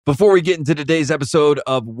Before we get into today's episode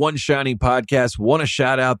of One Shining Podcast, want to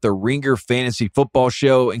shout out the Ringer Fantasy Football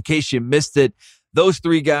Show. In case you missed it, those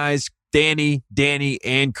three guys, Danny,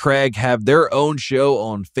 and Craig, have their own show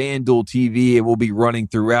on FanDuel TV. It will be running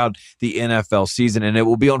throughout the NFL season, and it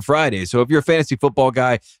will be on Friday. So if you're a fantasy football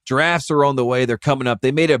guy, drafts are on the way. They're coming up.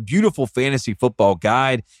 They made a beautiful fantasy football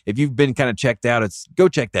guide. If you've been kind of checked out, go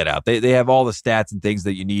check that out. They have all the stats and things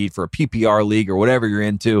that you need for a PPR league or whatever you're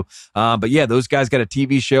into. But yeah, those guys got a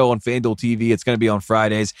TV show on FanDuel TV. It's going to be on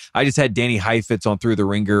Fridays. I just had Danny Heifetz on Through the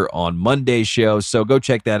Ringer on Monday's show, so go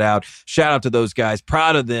check that out. Shout out to those guys.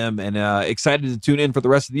 Proud of them, and excited to tune in for the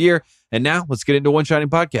rest of the year. And now let's get into One Shining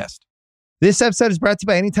Podcast. This episode is brought to you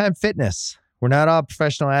by Anytime Fitness. We're not all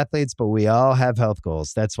professional athletes, but we all have health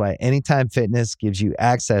goals. That's why Anytime Fitness gives you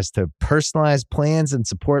access to personalized plans and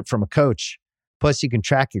support from a coach. Plus, you can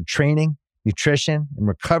track your training, nutrition, and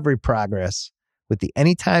recovery progress with the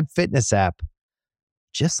Anytime Fitness app,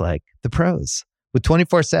 just like the pros. With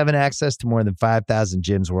 24/7 access to more than 5,000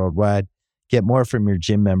 gyms worldwide, get more from your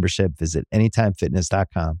gym membership. Visit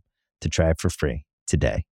anytimefitness.com to try it for free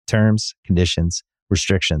today. Terms, conditions,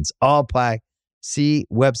 restrictions all apply. See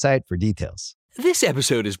website for details. This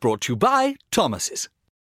episode is brought to you by Thomas's.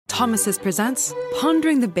 Thomas's presents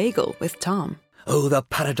Pondering the Bagel with Tom. Oh, the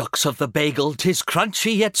paradox of the bagel. 'Tis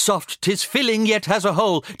crunchy yet soft, 'tis filling yet has a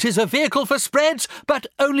hole. 'Tis a vehicle for spreads, but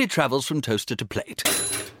only travels from toaster to plate.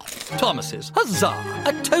 Thomas's, huzzah,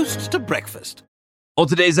 a toast to breakfast. On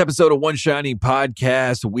today's episode of One Shining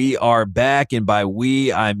Podcast, we are back, and by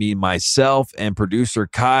we, I mean myself and producer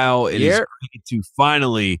Kyle. It is great to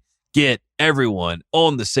finally get everyone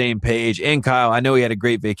on the same page. And Kyle, I know he had a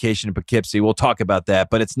great vacation in Poughkeepsie. We'll talk about that,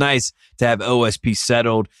 but it's nice to have OSP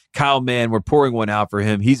settled. Kyle, man, we're pouring one out for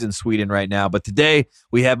him. He's in Sweden right now. But today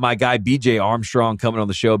we have my guy BJ Armstrong coming on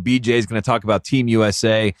the show. BJ is going to talk about Team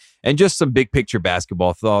USA and just some big picture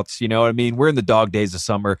basketball thoughts. You know what I mean? We're in the dog days of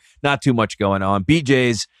summer. Not too much going on.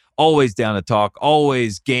 BJ's always down to talk,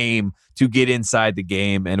 always game to get inside the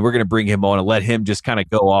game, and we're going to bring him on and let him just kind of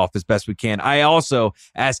go off as best we can. I also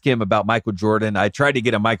asked him about Michael Jordan. I tried to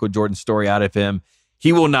get a Michael Jordan story out of him.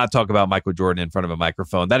 He will not talk about Michael Jordan in front of a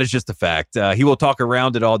microphone. That is just a fact. He will talk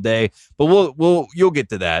around it all day, but you'll get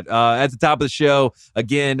to that. At the top of the show,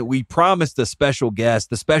 again, we promised a special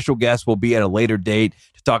guest. The special guest will be at a later date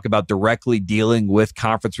to talk about directly dealing with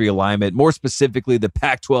conference realignment, more specifically the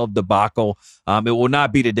Pac-12 debacle. It will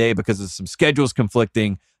not be today because of some schedules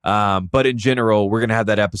conflicting. But in general, we're going to have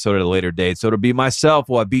that episode at a later date. So it'll be myself,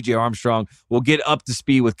 we'll have BJ Armstrong. We'll get up to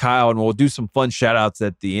speed with Kyle, and we'll do some fun shout outs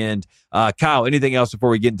at the end. Kyle, anything else before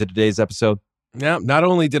we get into today's episode? Yeah, not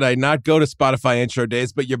only did I not go to Spotify intro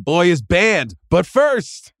days, but your boy is banned. But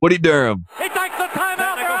first, Woody Durham. He takes the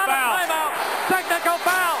timeout. Technical foul. Timeout. Technical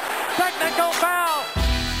foul. Technical foul.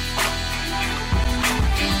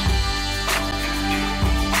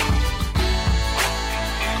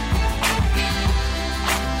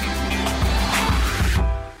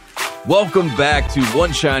 Welcome back to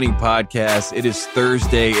One Shining Podcast. It is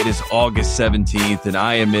Thursday. It is August 17th, and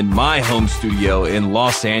I am in my home studio in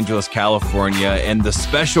Los Angeles, California. And the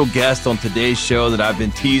special guest on today's show that I've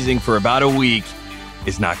been teasing for about a week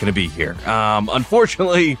is not going to be here.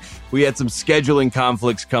 Unfortunately, we had some scheduling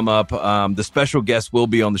conflicts come up. The special guest will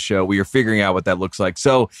be on the show. We are figuring out what that looks like.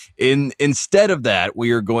 So instead of that,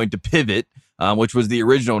 we are going to pivot, which was the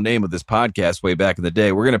original name of this podcast way back in the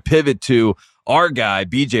day. We're going to pivot to our guy,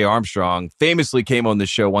 BJ Armstrong, famously came on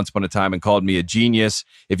this show once upon a time and called me a genius.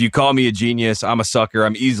 If you call me a genius, I'm a sucker.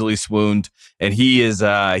 I'm easily swooned. And he's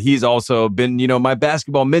also been, my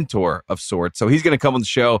basketball mentor of sorts. So he's going to come on the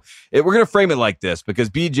show. We're going to frame it like this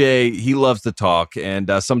because BJ, he loves to talk.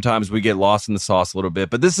 And sometimes we get lost in the sauce a little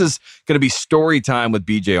bit. But this is going to be story time with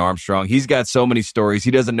BJ Armstrong. He's got so many stories.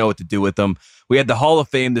 He doesn't know what to do with them. We had the Hall of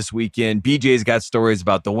Fame this weekend. BJ's got stories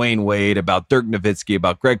about Dwayne Wade, about Dirk Nowitzki,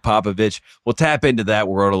 about Greg Popovich. We'll tap into that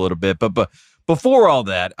world a little bit. But before all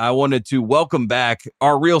that, I wanted to welcome back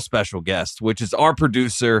our real special guest, which is our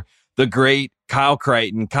producer, the great Kyle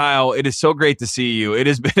Crichton. Kyle, it is so great to see you. It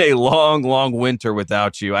has been a long, long winter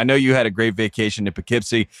without you. I know you had a great vacation in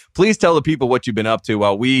Poughkeepsie. Please tell the people what you've been up to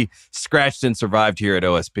while we scratched and survived here at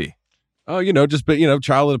OSP. Oh,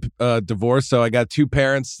 child divorce. So I got two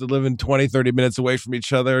parents that live in 20, 30 minutes away from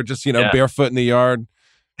each other, just, barefoot in the yard,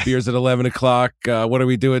 beers at 11 o'clock. What are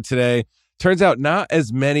we doing today? Turns out not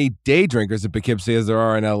as many day drinkers in Poughkeepsie as there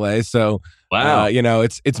are in LA. So, wow.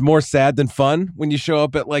 It's more sad than fun when you show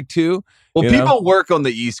up at like 2 Well, you people know? work on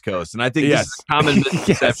the East Coast, and I think this is a common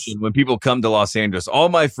misconception when people come to Los Angeles. All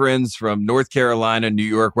my friends from North Carolina, New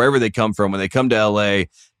York, wherever they come from, when they come to LA,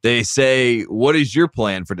 they say, "What is your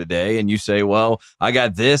plan for today?" And you say, "Well, I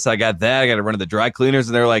got this, I got that, I got to run to the dry cleaners."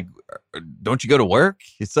 And they're like, "Don't you go to work?"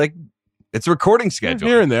 It's like, it's a recording schedule.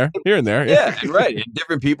 Here and there. Yeah, right. And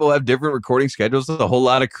different people have different recording schedules. There's a whole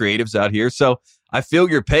lot of creatives out here. So I feel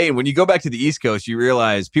your pain. When you go back to the East Coast, you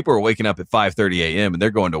realize people are waking up at 5:30 a.m. and they're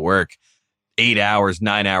going to work 8 hours,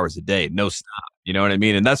 9 hours a day, no stop. You know what I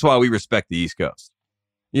mean? And that's why we respect the East Coast.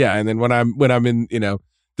 Yeah, and then when I'm in,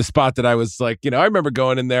 the spot that I was like, I remember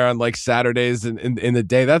going in there on like Saturdays in the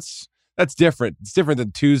day. That's different. It's different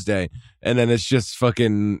than Tuesday. And then it's just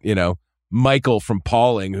fucking, Michael from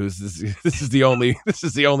Pauling, who's this is the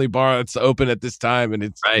only bar that's open at this time,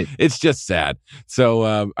 and it's just sad.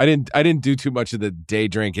 So I didn't do too much of the day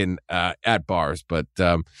drinking at bars, but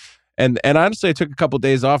and honestly, I took a couple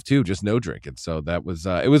days off too, just no drinking. So that was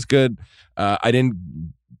it was good. I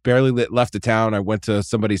didn't barely left the town. I went to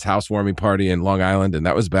somebody's housewarming party in Long Island, and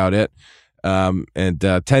that was about it. And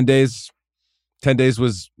 10 days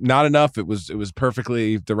was not enough. It was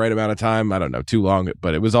perfectly the right amount of time. I don't know, too long,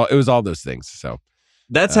 but it was all those things. So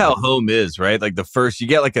that's how home is, right? Like the first, you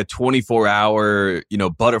get like a 24-hour,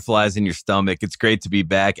 butterflies in your stomach. It's great to be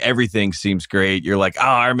back. Everything seems great. You're like, oh,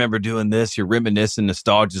 I remember doing this. You're reminiscing.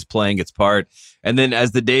 Nostalgia is playing its part. And then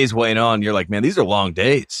as the days wane on, you're like, man, these are long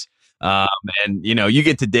days. And you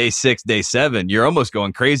get to day 6, day 7, you're almost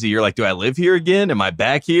going crazy. You're like, do I live here again? Am I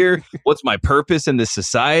back here? What's my purpose in this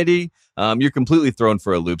society? You're completely thrown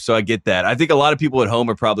for a loop. So I get that. I think a lot of people at home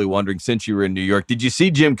are probably wondering, since you were in New York, did you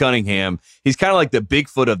see Jim Cunningham? He's kind of like the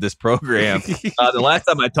Bigfoot of this program. The last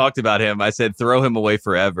time I talked about him, I said, throw him away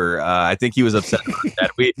forever. I think he was upset about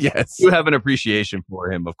that. We do have an appreciation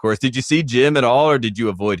for him, of course. Did you see Jim at all, or did you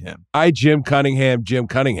avoid him? Jim Cunningham,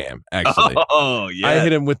 actually. Oh, yeah. I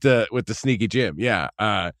hit him with the sneaky Jim. Yeah.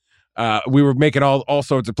 We were making all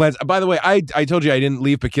sorts of plans. By the way, I told you I didn't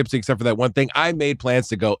leave Poughkeepsie except for that one thing. I made plans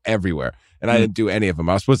to go everywhere, and I didn't do any of them.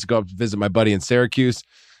 I was supposed to go up to visit my buddy in Syracuse.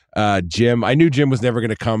 Jim, I knew Jim was never going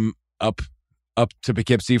to come up to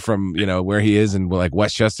Poughkeepsie from where he is in like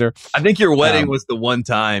Westchester. I think your wedding was the one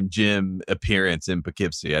time Jim appearance in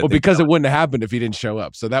Poughkeepsie. Because it wouldn't have happened if he didn't show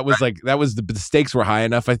up. So that was the stakes were high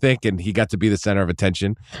enough, I think, and he got to be the center of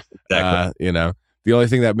attention. Exactly. The only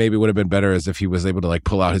thing that maybe would have been better is if he was able to like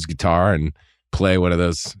pull out his guitar and play one of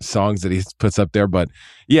those songs that he puts up there. But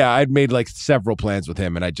yeah, I'd made like several plans with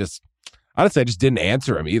him, and I just didn't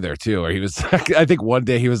answer him either too. Or he was, I think one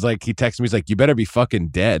day he texted me, he's like, you better be fucking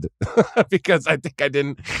dead. Because I think I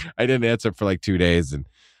didn't answer for like 2 days. And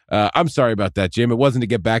I'm sorry about that, Jim. It wasn't to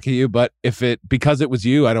get back at you, but because it was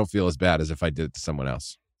you, I don't feel as bad as if I did it to someone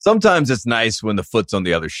else. Sometimes it's nice when the foot's on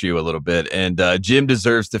the other shoe a little bit, and Jim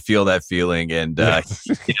deserves to feel that feeling, and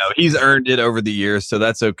he's earned it over the years, so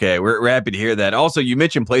that's okay. We're happy to hear that. Also, you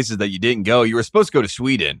mentioned places that you didn't go. You were supposed to go to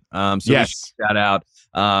Sweden, so yes, we shout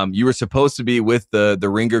out. You were supposed to be with the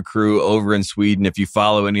Ringer crew over in Sweden. If you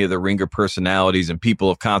follow any of the Ringer personalities and people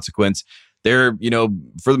of consequence, they're,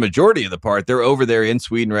 for the majority of the part, they're over there in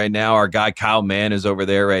Sweden right now. Our guy Kyle Mann is over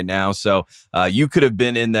there right now. So you could have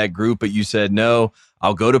been in that group, but you said, no,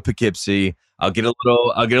 I'll go to Poughkeepsie. I'll get a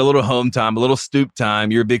little home time, a little stoop time.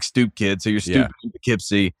 You're a big stoop kid, so you're stooping in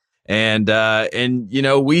Poughkeepsie. And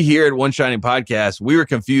we here at One Shining Podcast, we were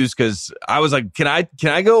confused because I was like, can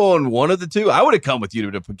I go on one of the two? I would have come with you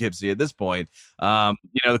to Poughkeepsie at this point,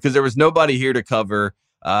 because there was nobody here to cover.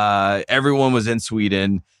 Everyone was in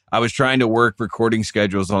Sweden. I was trying to work recording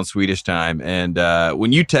schedules on Swedish time. And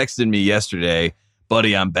when you texted me yesterday,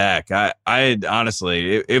 buddy, I'm back, I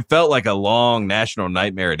honestly, it felt like a long national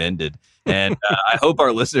nightmare. It ended. And I hope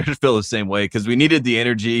our listeners feel the same way, because we needed the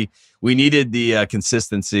energy. We needed the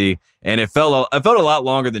consistency. And it felt a lot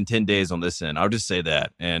longer than 10 days on this end. I'll just say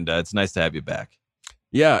that. And it's nice to have you back.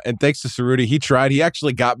 Yeah, and thanks to Cerruti, he tried. He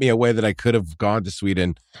actually got me a way that I could have gone to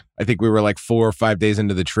Sweden. I think we were like 4 or 5 days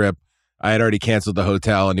into the trip. I had already canceled the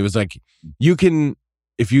hotel, and he was like, "You can,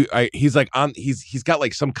 he's like he's got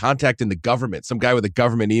like some contact in the government, some guy with a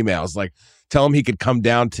government email. It's like, tell him he could come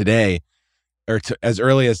down today, or as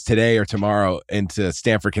early as today or tomorrow into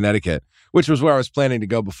Stamford, Connecticut, which was where I was planning to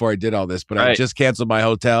go before I did all this. But I just canceled my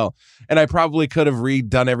hotel, and I probably could have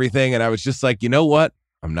redone everything. And I was just like, you know what?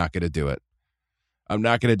 I'm not going to do it. I'm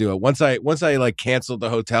not going to do it. Once I like canceled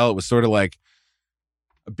the hotel, it was sort of like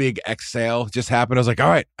a big exhale just happened. I was like, all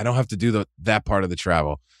right, I don't have to do that part of the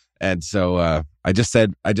travel. And so I just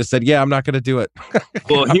said, yeah, I'm not going to do it.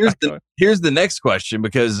 Well, here's the next question,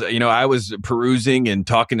 because, I was perusing and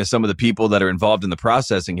talking to some of the people that are involved in the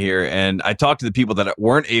processing here. And I talked to the people that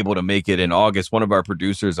weren't able to make it in August. One of our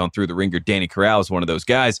producers on Through the Ringer, Danny Corral, is one of those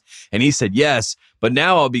guys. And he said, yes, but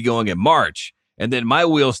now I'll be going in March. And then my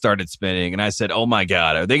wheels started spinning, and I said, oh, my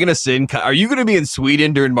God, are you going to be in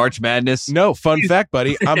Sweden during March Madness? No, fun fact,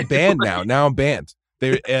 buddy. I'm banned now. Now I'm banned.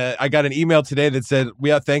 I got an email today that said,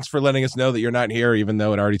 thanks for letting us know that you're not here, even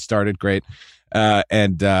though it already started. Great.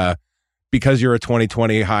 And because you're a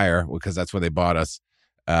 2020 hire, because that's when they bought us,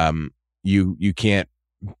 you can't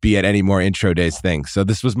be at any more intro days things. So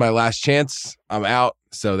this was my last chance. I'm out.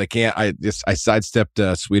 So they can't. I sidestepped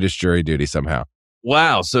Swedish jury duty somehow.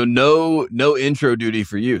 Wow. So no intro duty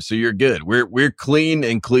for you. So you're good. We're clean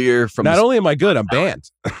and clear from. Not only am I good, I'm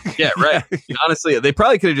banned. Yeah, right. Honestly, they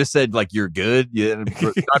probably could have just said like you're good. Yeah, not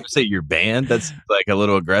to say you're banned. That's like a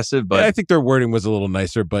little aggressive. But yeah, I think their wording was a little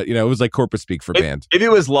nicer. But it was like corporate speak for banned. Maybe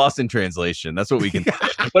it was lost in translation. That's what we can say.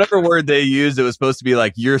 Whatever word they used, it was supposed to be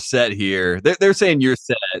like you're set here. They're saying you're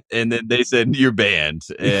set, and then they said you're banned.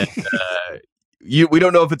 And we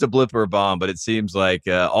don't know if it's a blip or a bomb, but it seems like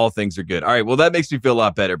all things are good. All right, well, that makes me feel a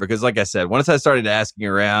lot better, because like I said, once I started asking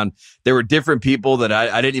around, there were different people that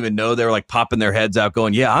I didn't even know. They were like popping their heads out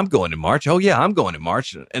going, yeah, I'm going in March. Oh, yeah, I'm going in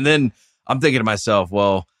March. And then I'm thinking to myself,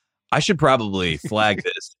 well, I should probably flag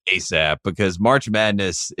this ASAP, because March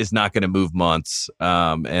Madness is not going to move months.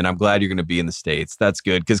 And I'm glad you're going to be in the States. That's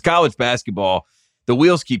good, because college basketball, the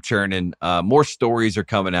wheels keep churning. More stories are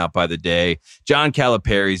coming out by the day. John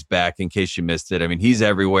Calipari's back, in case you missed it. I mean, he's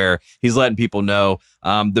everywhere. He's letting people know.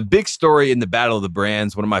 The big story in the Battle of the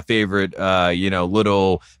Brands, one of my favorite,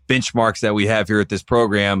 little benchmarks that we have here at this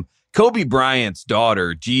program, Kobe Bryant's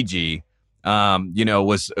daughter, Gigi,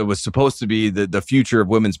 was supposed to be the future of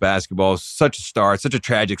women's basketball. Such a star, such a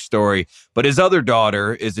tragic story. But his other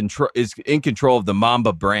daughter is in control of the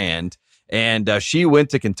Mamba brand. And she went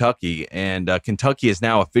to Kentucky, and Kentucky is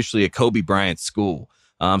now officially a Kobe Bryant school.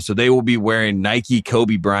 So they will be wearing Nike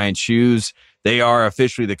Kobe Bryant shoes. They are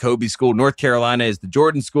officially the Kobe school. North Carolina is the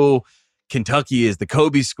Jordan school. Kentucky is the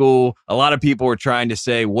Kobe school. A lot of people are trying to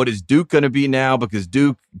say, what is Duke going to be now? Because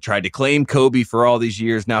Duke tried to claim Kobe for all these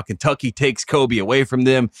years. Now Kentucky takes Kobe away from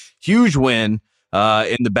them. Huge win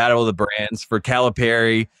in the Battle of the Brands for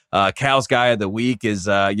Calipari. Cal's Guy of the Week is,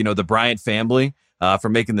 the Bryant family. For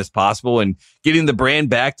making this possible and getting the brand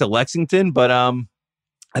back to Lexington. But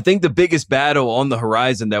I think the biggest battle on the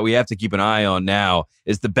horizon that we have to keep an eye on now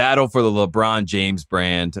is the battle for the LeBron James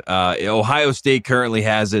brand. Ohio State currently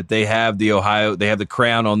has it. They have the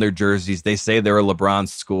crown on their jerseys. They say they're a LeBron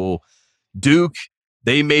school. Duke,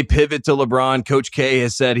 they may pivot to LeBron. Coach K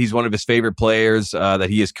has said he's one of his favorite players that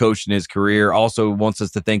he has coached in his career. Also wants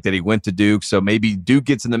us to think that he went to Duke. So maybe Duke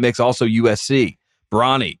gets in the mix. Also USC,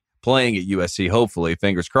 Bronny, playing at USC, hopefully,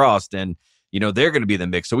 fingers crossed. And, they're going to be in the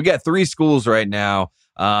mix. So we got 3 schools right now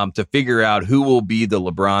to figure out who will be the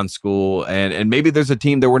LeBron school. And maybe there's a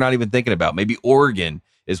team that we're not even thinking about. Maybe Oregon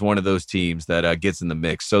is one of those teams that gets in the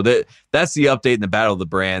mix. So that's the update in the Battle of the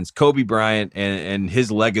Brands. Kobe Bryant and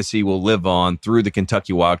his legacy will live on through the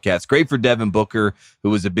Kentucky Wildcats. Great for Devin Booker,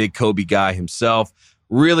 who was a big Kobe guy himself.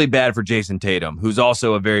 Really bad for Jason Tatum, who's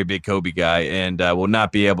also a very big Kobe guy and will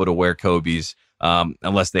not be able to wear Kobe's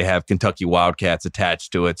unless they have Kentucky Wildcats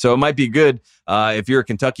attached to it. So it might be good if you're a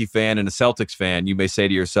Kentucky fan and a Celtics fan. You may say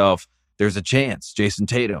to yourself, there's a chance Jason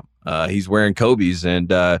Tatum, he's wearing Kobe's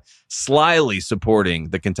and slyly supporting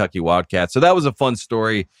the Kentucky Wildcats. So that was a fun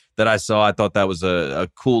story that I saw. I thought that was a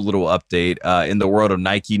cool little update in the world of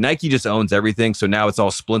Nike. Nike just owns everything. So now it's all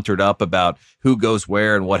splintered up about who goes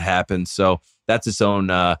where and what happens. So that's its own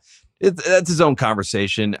that's his own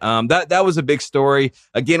conversation. That was a big story.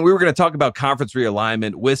 Again, we were going to talk about conference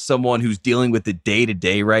realignment with someone who's dealing with the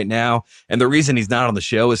day-to-day right now. And the reason he's not on the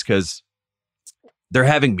show is because they're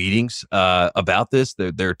having meetings about this.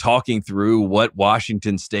 They're talking through what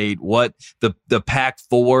Washington State, what the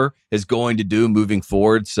Pac-4 is going to do moving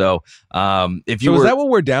forward. So is that what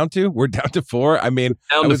we're down to? We're down to 4. I mean,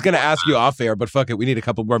 I was going to ask you off air, but fuck it. We need a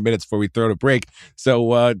couple more minutes before we throw to break.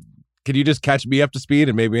 So can you just catch me up to speed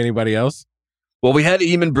and maybe anybody else? Well, we had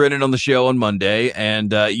Eamon Brennan on the show on Monday, and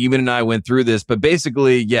Eamon and I went through this. But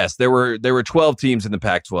basically, yes, there were 12 teams in the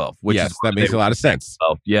Pac-12. Yes, that makes a lot of sense.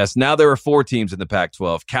 Yes, now there are 4 teams in the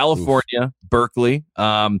Pac-12. California, Berkeley,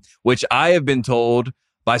 which I have been told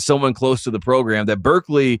by someone close to the program that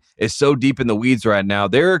Berkeley is so deep in the weeds right now,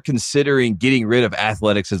 they're considering getting rid of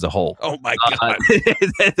athletics as a whole. Oh, my God.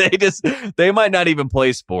 They might not even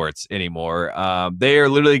play sports anymore. They are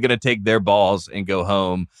literally going to take their balls and go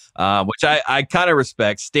home, which I kind of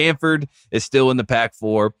respect. Stanford is still in the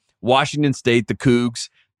Pac-4. Washington State, the Cougs,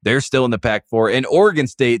 they're still in the Pac-4. And Oregon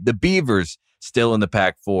State, the Beavers, still in the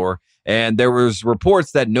Pac-4. And there was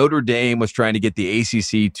reports that Notre Dame was trying to get the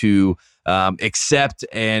ACC to accept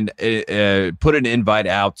and put an invite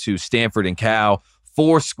out to Stanford and Cal.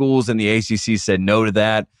 4 schools in the ACC said no to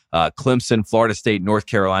that. Clemson, Florida State, North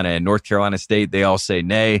Carolina, and North Carolina State, they all say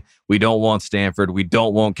nay. We don't want Stanford. We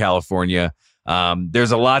don't want California.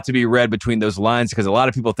 There's a lot to be read between those lines because a lot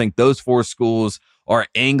of people think those 4 schools are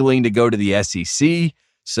angling to go to the SEC.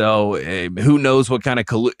 So who knows what kind of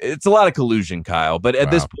it's a lot of collusion, Kyle. But at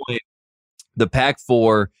this point, the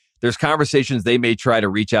Pac-4, there's conversations they may try to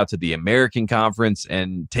reach out to the American Conference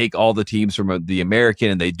and take all the teams from the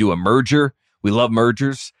American and they do a merger. We love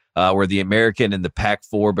mergers where the American and the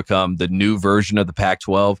Pac-4 become the new version of the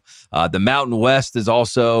Pac-12. The Mountain West is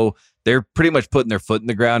also, they're pretty much putting their foot in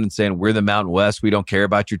the ground and saying, we're the Mountain West. We don't care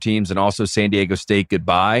about your teams. And also San Diego State,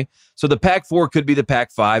 goodbye. So the Pac-4 could be the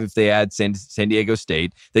Pac-5 if they add San Diego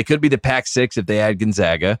State. They could be the Pac-6 if they add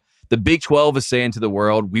Gonzaga. The Big 12 is saying to the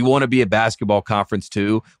world, we want to be a basketball conference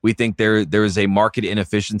too. We think there is a market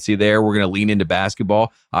inefficiency there. We're going to lean into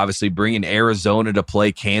basketball. Obviously, bringing Arizona to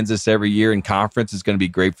play Kansas every year in conference is going to be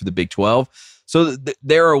great for the Big 12. So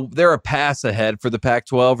they're a pass ahead for the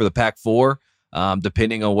Pac-12 or the Pac-4,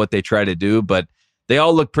 depending on what they try to do. But they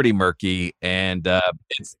all look pretty murky, and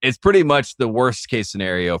it's pretty much the worst case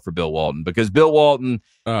scenario for Bill Walton because Bill Walton,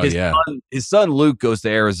 his son Luke goes to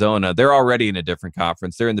Arizona. They're already in a different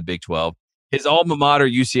conference. They're in the Big 12. His alma mater,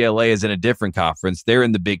 UCLA, is in a different conference. They're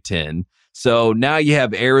in the Big 10. So now you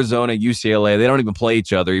have Arizona, UCLA. They don't even play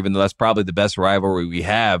each other, even though that's probably the best rivalry we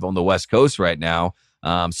have on the West Coast right now.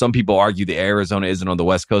 Some people argue the Arizona isn't on the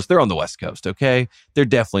West Coast. They're on the West Coast, okay? They're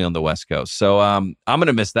definitely on the West Coast. So I'm going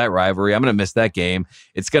to miss that rivalry. I'm going to miss that game.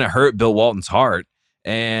 It's going to hurt Bill Walton's heart.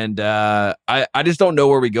 And I just don't know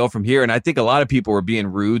where we go from here. And I think a lot of people were being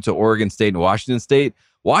rude to Oregon State and Washington State.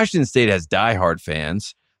 Washington State has diehard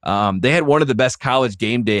fans. They had one of the best college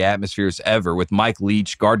game day atmospheres ever with Mike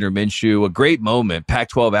Leach, Gardner Minshew, a great moment,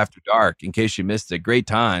 Pac-12 After Dark, in case you missed it, great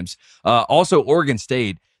times. Also, Oregon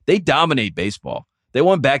State, they dominate baseball. They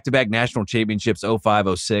won back-to-back national championships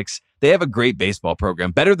 05, 06. They have a great baseball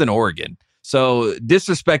program, better than Oregon. So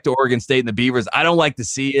disrespect to Oregon State and the Beavers, I don't like to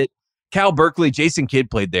see it. Cal Berkeley, Jason Kidd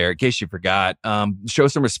played there, in case you forgot. Show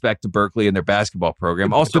some respect to Berkeley and their basketball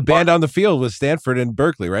program. Also, the band on the field was Stanford and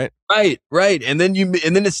Berkeley, right? Right. And then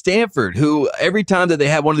it's Stanford, who every time that they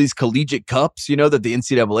have one of these collegiate cups, that the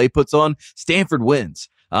NCAA puts on, Stanford wins.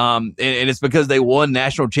 And it's because they won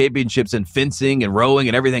national championships in fencing and rowing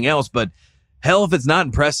and everything else. But hell, if it's not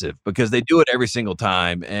impressive, because they do it every single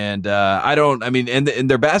time. And in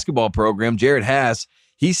their basketball program, Jared Haas,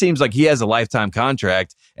 he seems like he has a lifetime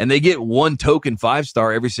contract, and they get one token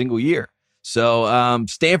 5-star every single year. So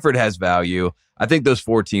Stanford has value. I think those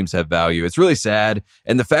 4 teams have value. It's really sad.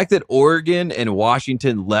 And the fact that Oregon and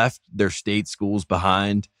Washington left their state schools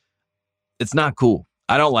behind, it's not cool.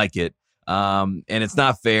 I don't like it. And it's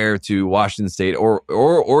not fair to Washington State or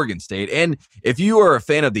Oregon State. And if you are a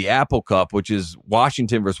fan of the Apple Cup, which is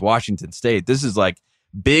Washington versus Washington State, this is like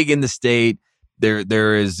big in the state.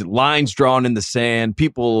 There is lines drawn in the sand.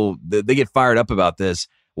 People, they get fired up about this.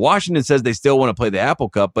 Washington says they still want to play the Apple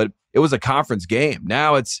Cup, but it was a conference game.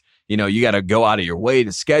 Now it's, you got to go out of your way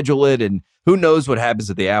to schedule it. And who knows what happens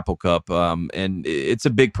at the Apple Cup. And it's a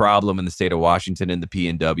big problem in the state of Washington and the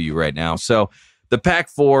PNW right now. So the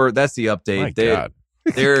Pac-4, that's the update.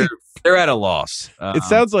 They're at a loss. It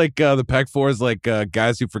sounds like the Pac-4 is like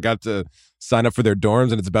guys who forgot to sign up for their dorms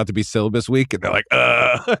and it's about to be syllabus week. And they're like,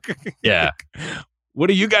 Yeah. What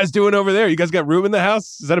are you guys doing over there? You guys got room in the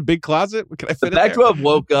house? Is that a big closet? Can I fit the Pac-12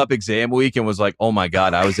 woke up exam week and was like, oh my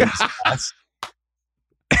God, I was in this class.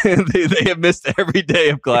 And they have missed every day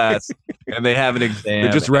of class and they have an exam.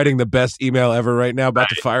 They're just writing the best email ever right now, about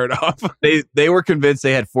to fire it off. They were convinced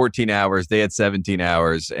they had 14 hours. They had 17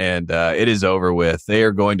 hours and it is over with. They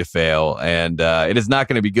are going to fail and it is not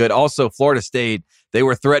going to be good. Also, Florida State, they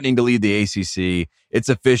were threatening to leave the ACC. It's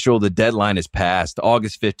official. The deadline is passed.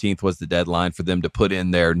 August 15th was the deadline for them to put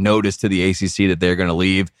in their notice to the ACC that they're going to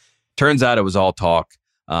leave. Turns out it was all talk.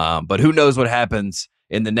 But who knows what happens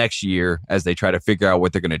in the next year as they try to figure out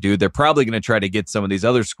what they're going to do. They're probably going to try to get some of these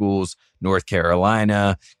other schools, North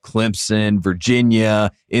Carolina, Clemson,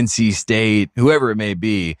 Virginia, NC State, whoever it may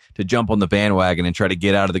be, to jump on the bandwagon and try to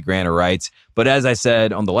get out of the grant of rights. But as I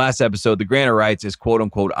said on the last episode, the grant of rights is quote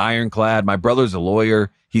unquote ironclad. My brother's a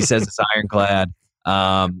lawyer. He says it's ironclad.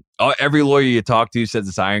 Every lawyer you talk to says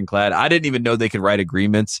it's ironclad. I didn't even know they could write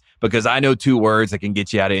agreements because I know 2 words that can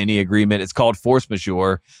get you out of any agreement. It's called force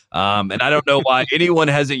majeure. And I don't know why anyone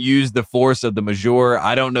hasn't used the force of the majeure.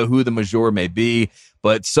 I don't know who the majeure may be,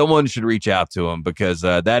 but someone should reach out to them because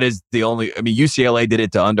that is the only, I mean, UCLA did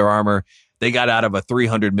it to Under Armour. They got out of a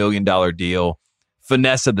 $300 million deal.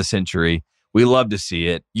 Finesse of the century. We love to see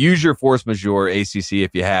it. Use your force majeure, ACC,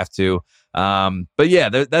 if you have to. But yeah,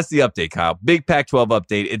 that's the update, Kyle. Big Pac-12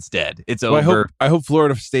 update. It's dead. It's over. I hope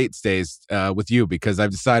Florida State stays with you because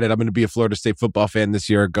I've decided I'm going to be a Florida State football fan this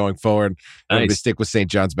year going forward. I'm going to stick with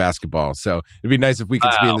St. John's basketball. So it'd be nice if we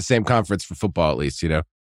could be in the same conference for football at least,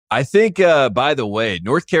 I think, by the way,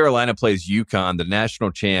 North Carolina plays UConn, the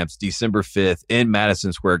national champs, December 5th in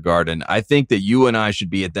Madison Square Garden. I think that you and I should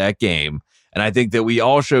be at that game. And I think that we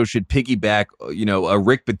also should piggyback, a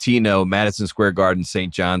Rick Pitino Madison Square Garden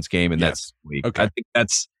St. John's game in that week. Okay. I think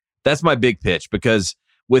that's my big pitch because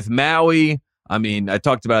with Maui, I mean, I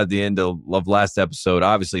talked about at the end of last episode,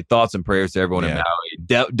 obviously thoughts and prayers to everyone in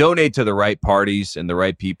Maui. Donate to the right parties and the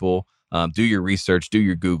right people. Do your research, do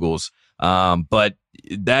your Googles. But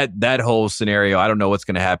that whole scenario, I don't know what's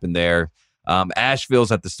going to happen there.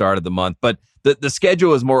 Asheville's at the start of the month, but the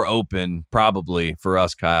schedule is more open probably for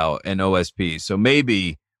us, Kyle, and OSP. So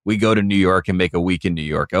maybe we go to New York and make a week in New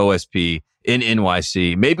York, OSP in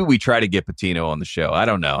NYC. Maybe we try to get Pitino on the show. I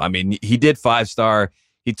don't know. I mean, he did 5-star.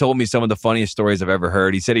 He told me some of the funniest stories I've ever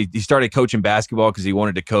heard. He said he started coaching basketball because he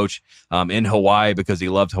wanted to coach in Hawaii because he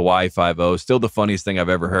loved Hawaii 5-0. Still the funniest thing I've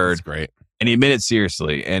ever heard. That's great. And he meant it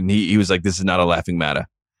seriously. And he was like, this is not a laughing matter.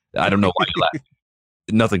 I don't know why you laugh.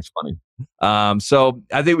 Nothing's funny. So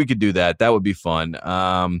I think we could do that. That would be fun.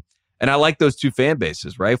 And I like those 2 fan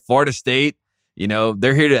bases, right? Florida State,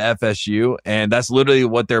 they're here to FSU, and that's literally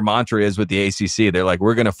what their mantra is with the ACC. They're like,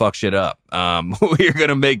 we're going to fuck shit up. We're going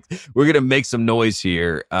to make some noise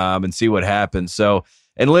here and see what happens. So,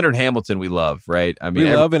 and Leonard Hamilton, we love, right? I mean,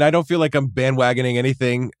 we love, and I don't feel like I'm bandwagoning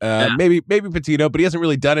anything. Maybe Pitino, but he hasn't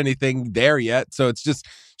really done anything there yet. So it's just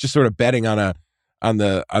sort of betting on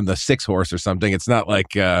the 6 horse or something. It's not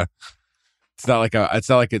like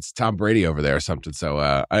it's Tom Brady over there or something. So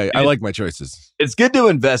I like my choices. It's good to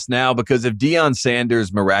invest now because if Deion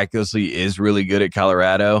Sanders miraculously is really good at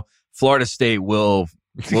Colorado, Florida State will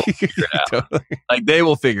figure it out. Totally. Like they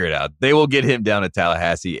will figure it out. They will get him down to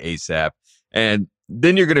Tallahassee ASAP. And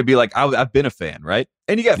then you're going to be like, I've been a fan, right?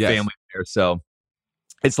 And you got family there. So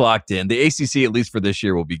it's locked in. The ACC, at least for this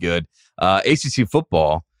year, will be good. ACC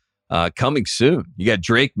football. Coming soon. You got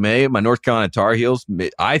Drake May, my North Carolina Tar Heels.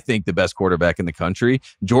 I think the best quarterback in the country.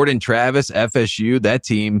 Jordan Travis, FSU. That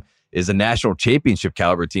team is a national championship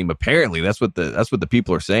caliber team. Apparently, that's what the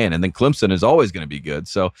people are saying. And then Clemson is always going to be good.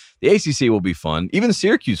 So the ACC will be fun. Even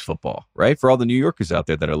Syracuse football, right? For all the New Yorkers out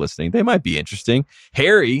there that are listening, they might be interesting.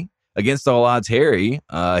 Harry. Against all odds, Harry,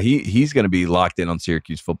 he's going to be locked in on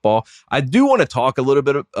Syracuse football. I do want to talk a little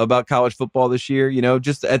bit about college football this year,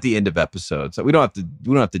 just at the end of episodes. So we don't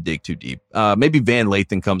have to dig too deep. Maybe Van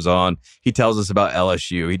Lathan comes on. He tells us about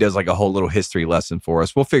LSU. He does like a whole little history lesson for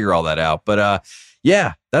us. We'll figure all that out. But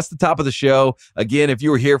yeah, that's the top of the show. Again, if you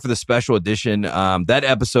were here for the special edition, that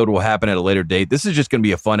episode will happen at a later date. This is just going to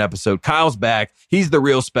be a fun episode. Kyle's back. He's the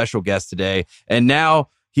real special guest today. And now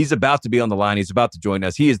he's about to be on the line. He's about to join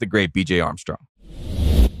us. He is the great BJ Armstrong.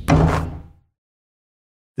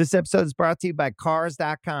 This episode is brought to you by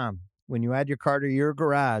Cars.com. When you add your car to your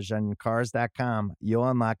garage on Cars.com, you'll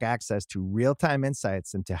unlock access to real-time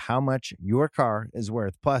insights into how much your car is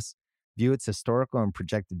worth. Plus, view its historical and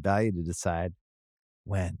projected value to decide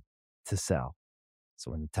when to sell.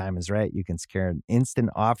 So when the time is right, you can secure an instant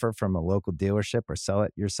offer from a local dealership or sell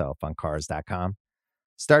it yourself on Cars.com.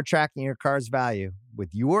 Start tracking your car's value with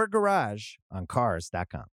your garage on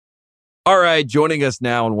Cars.com. All right, joining us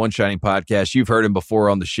now on One Shining Podcast. You've heard him before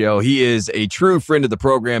on the show. He is a true friend of the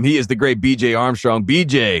program. He is the great BJ Armstrong.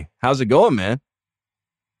 BJ, how's it going, man?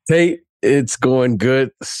 Hey, it's going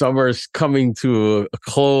good. Summer's coming to a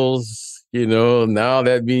close. Now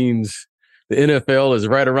that means the NFL is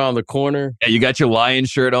right around the corner. Yeah, you got your Lion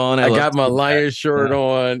shirt on. I got my Lion shirt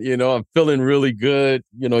on. I'm feeling really good.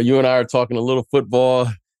 You and I are talking a little football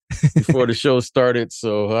before the show started.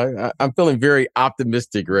 So I'm feeling very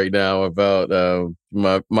optimistic right now about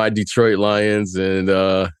my Detroit Lions and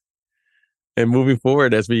moving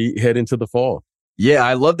forward as we head into the fall. Yeah,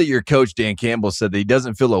 I love that your coach, Dan Campbell, said that he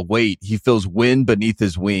doesn't feel a weight. He feels wind beneath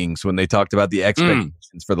his wings when they talked about the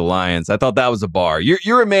expectations for the Lions. I thought that was a bar.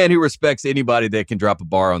 You're a man who respects anybody that can drop a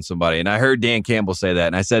bar on somebody. And I heard Dan Campbell say that.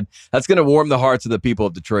 And I said, that's going to warm the hearts of the people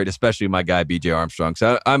of Detroit, especially my guy, BJ Armstrong.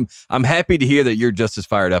 So I'm happy to hear that you're just as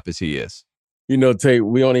fired up as he is. Tate,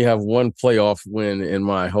 we only have one playoff win in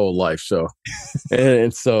my whole life. So,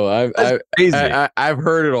 and so I've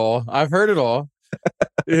heard it all. I've heard it all.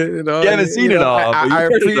 You haven't seen it all.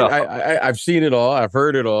 I've seen it all. I've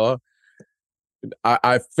heard it all.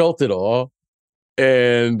 I felt it all,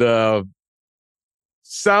 and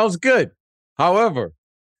sounds good. However,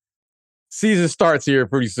 season starts here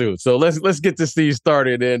pretty soon, so let's get this season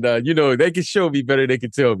started. And they can show me better. They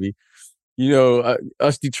can tell me.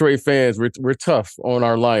 Us Detroit fans, we're tough on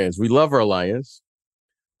our Lions. We love our Lions.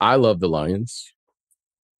 I love the Lions,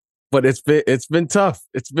 but it's been tough.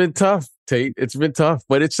 It's been tough, Tate. It's been tough,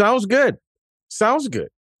 but it sounds good. Sounds good.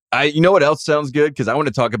 You know what else sounds good? Because I want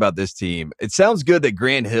to talk about this team. It sounds good that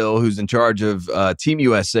Grant Hill, who's in charge of Team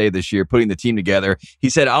USA this year, putting the team together, he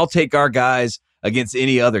said, I'll take our guys against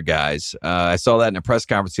any other guys. I saw that in a press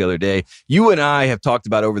conference the other day. You and I have talked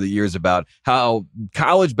about over the years about how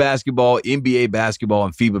college basketball, NBA basketball,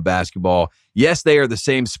 and FIBA basketball, yes, they are the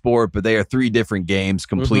same sport, but they are three different games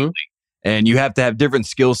completely. Mm-hmm. And you have to have different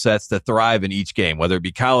skill sets to thrive in each game, whether it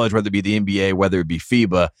be college, whether it be the NBA, whether it be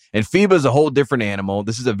FIBA. And FIBA is a whole different animal.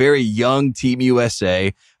 This is a very young Team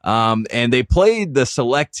USA. And they played the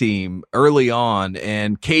select team early on,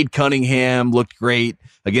 and Cade Cunningham looked great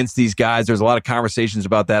against these guys. There's a lot of conversations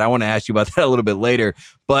about that. I want to ask you about that a little bit later.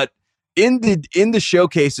 But in the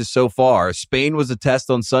showcases so far, Spain was a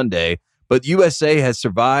test on Sunday, but USA has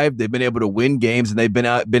survived. They've been able to win games, and they've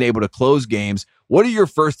been able to close games. What are your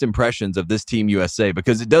first impressions of this Team USA?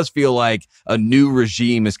 Because it does feel like a new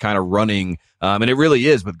regime is kind of running, and it really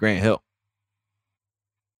is with Grant Hill.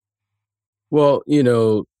 Well,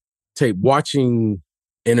 Tate, watching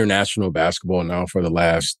international basketball now for the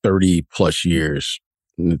last 30 plus years,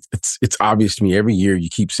 it's obvious to me every year you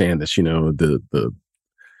keep saying this, the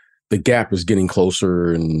gap is getting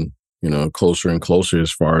closer and, closer and closer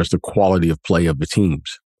as far as the quality of play of the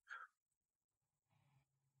teams.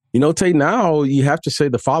 Tate, now you have to say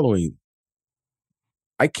the following.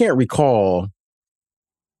 I can't recall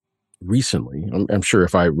recently, I'm sure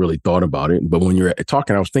if I really thought about it, but when you're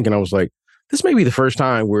talking, I was like, this may be the first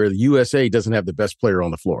time where the USA doesn't have the best player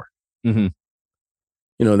on the floor. Mm-hmm.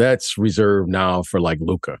 That's reserved now for like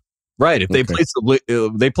Luka. Right. If they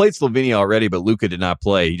played Slovenia already, but Luka did not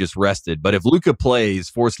play. He just rested. But if Luka plays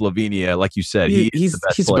for Slovenia, like you said, he's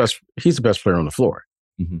the best player on the floor.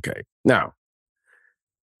 Mm-hmm. Okay.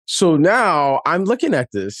 So now I'm looking at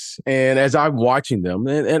this, and as I'm watching them,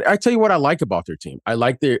 and I tell you what I like about their team. I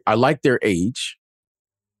like their age.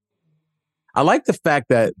 I like the fact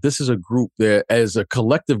that this is a group that, as a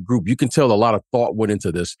collective group, you can tell a lot of thought went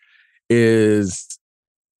into this. Is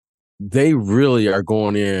they really are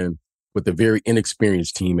going in with a very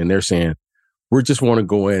inexperienced team, and they're saying, we just want to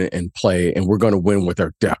go in and play, and we're going to win with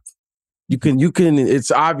our depth. You can.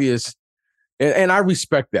 It's obvious, and I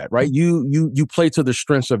respect that, right? You play to the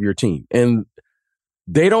strengths of your team, and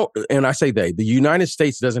they don't. And I say the United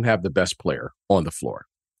States doesn't have the best player on the floor,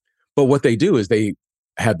 but what they do is they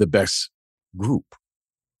have the best group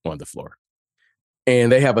on the floor,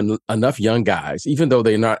 and they have enough young guys, even though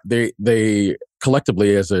they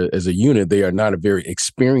collectively as a unit, they are not a very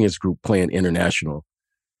experienced group playing international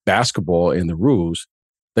basketball in the rules.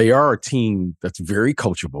 They are a team that's very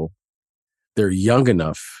coachable. They're young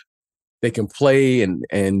enough. They can play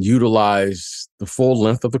and utilize the full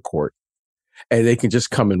length of the court, and they can just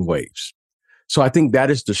come in waves. So I think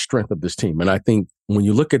that is the strength of this team. And I think when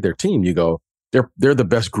you look at their team, you go, they're the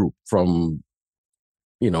best group from,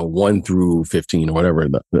 1 through 15 or whatever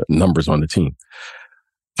the numbers on the team.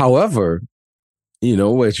 However,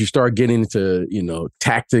 as you start getting into,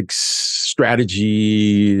 tactics,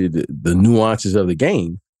 strategy, the nuances of the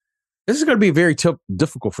game, this is going to be very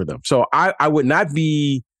difficult for them. So I would not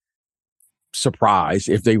be surprised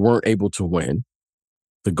if they weren't able to win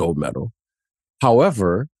the gold medal.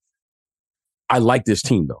 However, I like this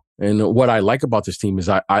team though. And what I like about this team is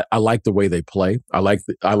I like the way they play. I like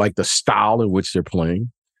the style in which they're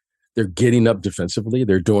playing. They're getting up defensively.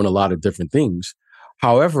 They're doing a lot of different things.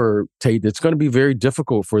 However, Tate, it's going to be very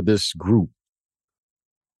difficult for this group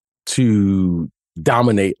to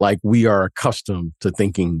dominate like we are accustomed to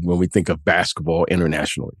thinking when we think of basketball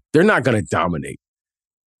internationally. They're not going to dominate.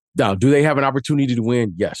 Now, do they have an opportunity to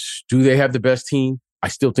win? Yes. Do they have the best team? I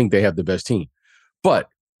still think they have the best team. But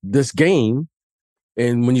this game,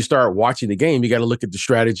 and when you start watching the game, you got to look at the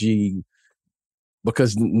strategy,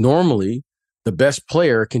 because normally the best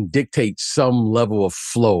player can dictate some level of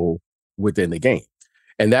flow within the game.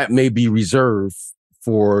 And that may be reserved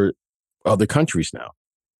for other countries now,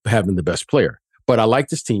 having the best player. But I like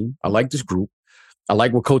this team. I like this group. I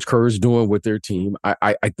like what Coach Kerr is doing with their team.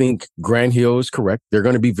 I think Grant Hill is correct. They're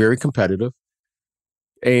going to be very competitive.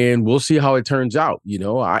 And we'll see how it turns out.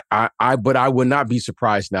 But I would not be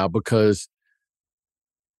surprised now because,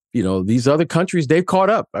 these other countries, they've caught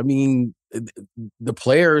up. I mean, the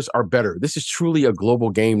players are better. This is truly a global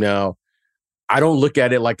game now. I don't look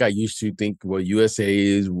at it like I used to think, well, USA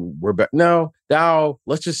is, we're better. No, now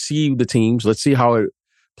let's just see the teams. Let's see how it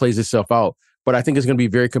plays itself out. But I think it's going to be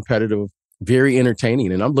very competitive, very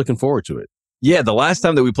entertaining, and I'm looking forward to it. Yeah, the last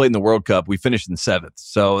time that we played in the World Cup, we finished in 7th.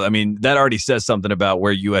 So, I mean, that already says something about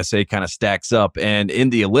where USA kind of stacks up. And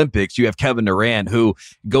in the Olympics, you have Kevin Durant, who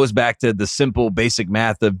goes back to the simple, basic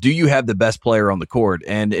math of, do you have the best player on the court?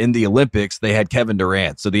 And in the Olympics, they had Kevin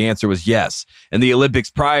Durant. So the answer was yes. And the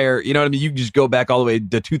Olympics prior, you know what I mean? You can just go back all the way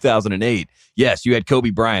to 2008. Yes, you had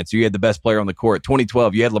Kobe Bryant, so you had the best player on the court.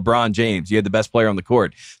 2012, you had LeBron James, you had the best player on the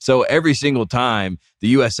court. So every single time the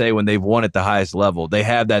USA, when they've won at the highest level, they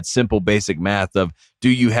have that simple, basic math of, do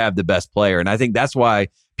you have the best player? And I think that's why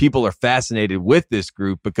people are fascinated with this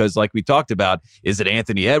group, because like we talked about, is it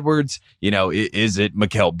Anthony Edwards? Is it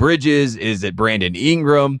Mikal Bridges? Is it Brandon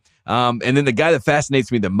Ingram? And then the guy that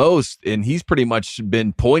fascinates me the most, and he's pretty much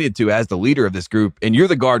been pointed to as the leader of this group, and you're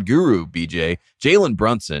the guard guru, BJ, Jalen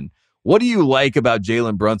Brunson. What do you like about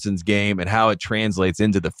Jalen Brunson's game and how it translates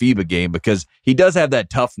into the FIBA game? Because he does have that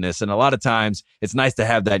toughness, and a lot of times it's nice to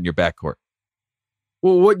have that in your backcourt.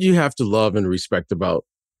 Well, what you have to love and respect about,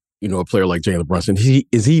 a player like Jalen Brunson,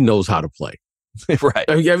 he knows how to play. Right.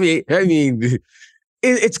 I mean,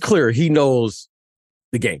 it's clear he knows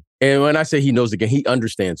the game. And when I say he knows the game, he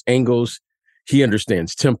understands angles, he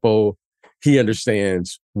understands tempo, he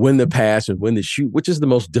understands when to pass and when to shoot, which is the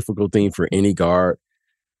most difficult thing for any guard.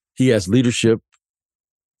 He has leadership,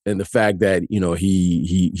 and the fact that,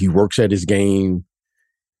 he works at his game.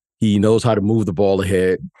 He knows how to move the ball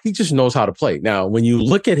ahead. He just knows how to play. Now, when you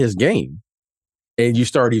look at his game and you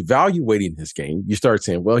start evaluating his game, you start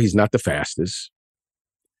saying, well, he's not the fastest.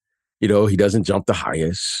 He doesn't jump the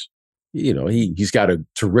highest. He's got a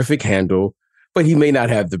terrific handle, but he may not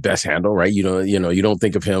have the best handle, right? You don't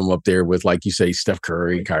think of him up there with, like you say, Steph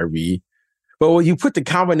Curry, Kyrie. But when you put the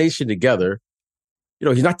combination together,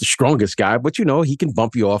 he's not the strongest guy, but, he can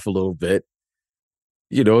bump you off a little bit.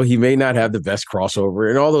 He may not have the best crossover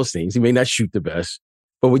and all those things. He may not shoot the best.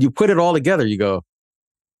 But when you put it all together, you go,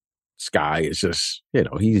 this guy is just,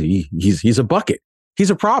 he's a bucket. He's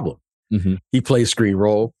a problem. Mm-hmm. He plays screen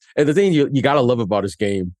roll. And the thing you got to love about his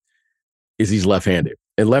game is he's left-handed.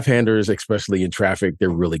 And left-handers, especially in traffic, they're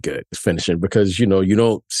really good at finishing because, you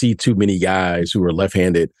don't see too many guys who are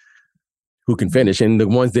left-handed who can finish. And the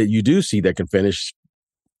ones that you do see that can finish,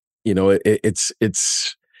 it's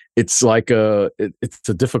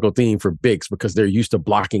a difficult thing for bigs because they're used to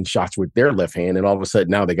blocking shots with their left hand, and all of a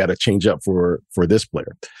sudden now they got to change up for this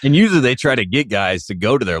player. And usually they try to get guys to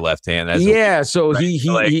go to their left hand. So right?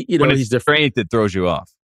 He's the strength that throws you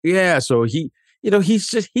off. Yeah, so he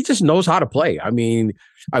just knows how to play. I mean,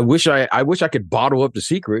 I wish I could bottle up the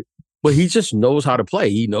secret, but he just knows how to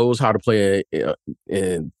play. He knows how to play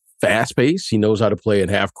in fast pace. He knows how to play in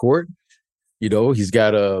half court. He's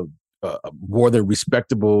got a more than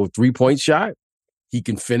respectable 3-point shot. He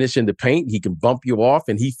can finish in the paint. He can bump you off,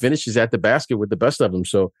 and he finishes at the basket with the best of them.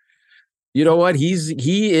 So, you know what? He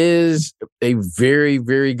is a very,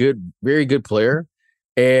 very good player.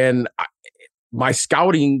 And my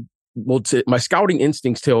scouting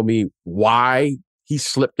instincts tell me why he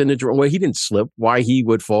slipped in the draft. Well, he didn't slip. Why he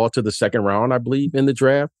would fall to the second round, I believe, in the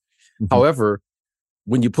draft. Mm-hmm. However,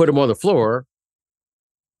 when you put him on the floor,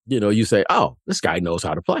 you say, "Oh, this guy knows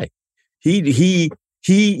how to play." He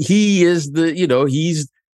is the, he's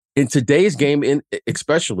in today's game,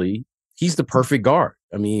 especially, he's the perfect guard.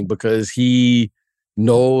 I mean, because he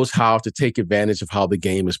knows how to take advantage of how the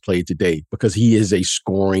game is played today, because he is a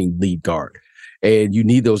scoring lead guard. And you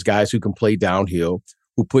need those guys who can play downhill,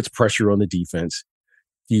 who puts pressure on the defense.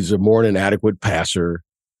 He's a more than adequate passer.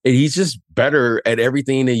 And he's just better at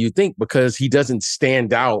everything than you think, because he doesn't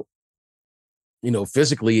stand out,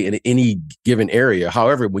 physically in any given area.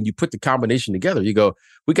 However, when you put the combination together, you go,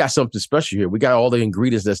 we got something special here. We got all the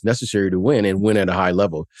ingredients that's necessary to win and win at a high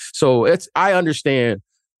level. So I understand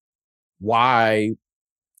why,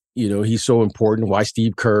 he's so important, why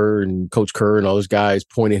Steve Kerr and Coach Kerr and all those guys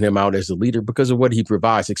pointed him out as a leader, because of what he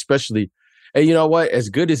provides, especially, and you know what, as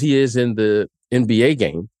good as he is in the NBA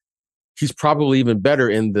game, he's probably even better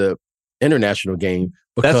in the international game,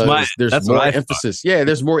 because there's more emphasis. Yeah,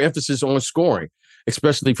 there's more emphasis on scoring,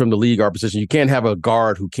 especially from the league guard position. You can't have a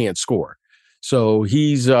guard who can't score. So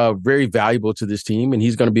he's very valuable to this team, and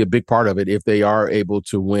he's going to be a big part of it if they are able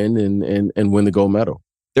to win and win the gold medal.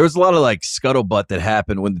 There was a lot of like scuttlebutt that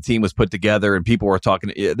happened when the team was put together and people were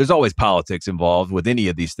talking. There's always politics involved with any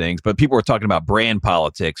of these things, but people were talking about brand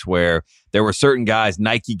politics where there were certain guys,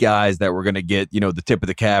 Nike guys, that were going to get, the tip of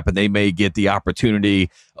the cap and they may get the opportunity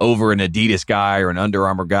over an Adidas guy or an Under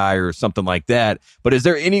Armour guy or something like that. But is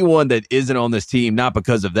there anyone that isn't on this team, not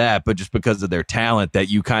because of that, but just because of their talent that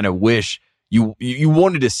you kind of wish you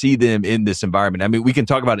wanted to see them in this environment? I mean, we can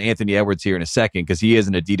talk about Anthony Edwards here in a second because he is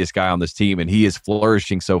an Adidas guy on this team and he is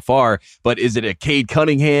flourishing so far. But is it a Cade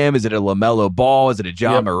Cunningham? Is it a LaMelo Ball? Is it a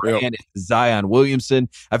John Moran? Is it Zion Williamson?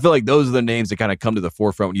 I feel like those are the names that kind of come to the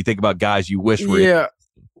forefront when you think about guys you wish were. Yeah.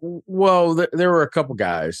 Well, there were a couple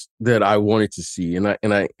guys that I wanted to see,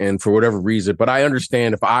 and for whatever reason, but I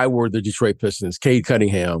understand if I were the Detroit Pistons, Cade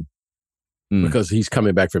Cunningham, because he's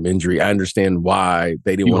coming back from injury, I understand why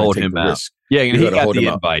they didn't want to take the risk. Yeah, he got the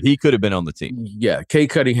invite. He could have been on the team. Yeah, Cade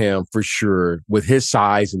Cunningham for sure, with his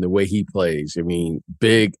size and the way he plays. I mean,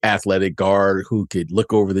 big athletic guard who could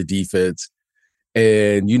look over the defense,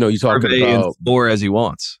 and you talk about more as he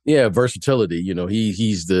wants. Yeah, versatility.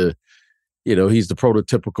 He's the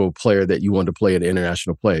prototypical player that you want to play in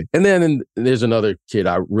international play. And then there's another kid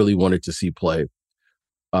I really wanted to see play,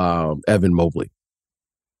 Evan Mobley.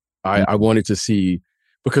 I wanted to see,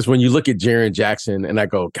 because when you look at Jaren Jackson and I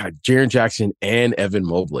go, God, Jaren Jackson and Evan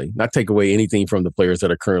Mobley, not take away anything from the players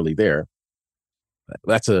that are currently there.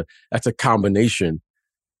 That's a combination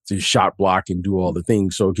to shot block and do all the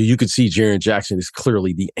things. So you could see Jaren Jackson is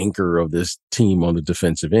clearly the anchor of this team on the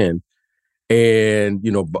defensive end. And,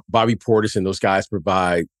 Bobby Portis and those guys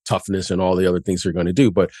provide toughness and all the other things they're going to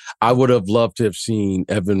do. But I would have loved to have seen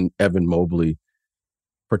Evan Mobley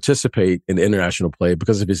participate in international play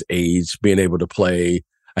because of his age, being able to play.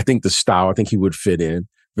 I think the style, I think he would fit in.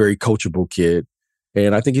 Very coachable kid.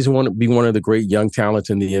 And I think he's going to be one of the great young talents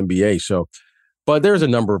in the NBA. So, but there's a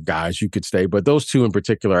number of guys you could stay. But those two in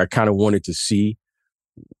particular, I kind of wanted to see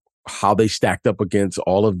how they stacked up against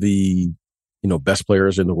all of the, best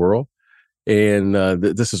players in the world. And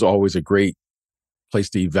this is always a great place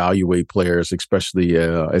to evaluate players, especially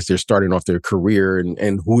as they're starting off their career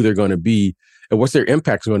and who they're going to be and what's their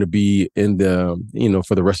impact going to be in the,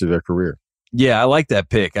 for the rest of their career. Yeah, I like that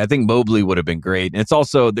pick. I think Mobley would have been great. And it's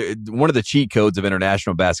also one of the cheat codes of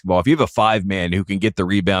international basketball. If you have a 5-man who can get the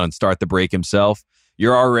rebound and start the break himself,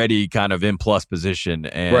 you're already kind of in plus position.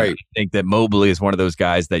 And right. I think that Mobley is one of those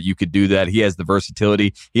guys that you could do that. He has the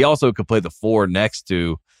versatility. He also could play the 4 next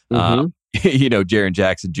to Jaren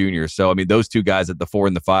Jackson Jr. So, I mean, those two guys at the 4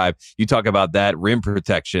 and the 5, you talk about that rim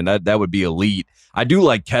protection, that would be elite. I do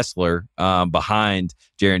like Kessler behind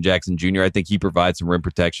Jaren Jackson Jr. I think he provides some rim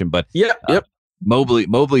protection, but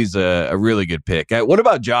Mobley's a really good pick. What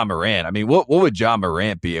about John Morant? I mean, what would John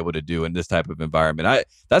Morant be able to do in this type of environment?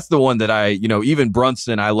 That's the one that even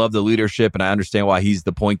Brunson, I love the leadership and I understand why he's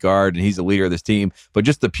the point guard and he's the leader of this team, but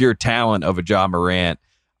just the pure talent of a John Morant,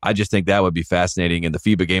 I just think that would be fascinating in the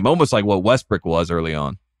FIBA game, almost like what Westbrook was early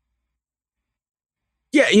on.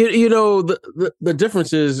 Yeah, the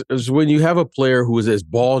difference is when you have a player who is as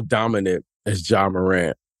ball dominant as John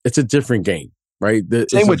Morant, it's a different game, right?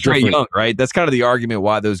 Same with Trae Young, right? That's kind of the argument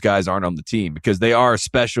why those guys aren't on the team, because they are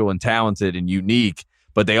special and talented and unique,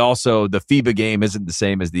 but they also, the FIBA game isn't the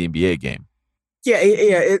same as the NBA game. Yeah,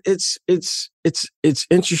 it's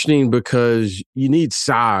interesting because you need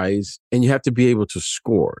size and you have to be able to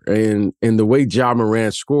score. And the way John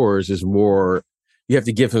Morant scores is more, you have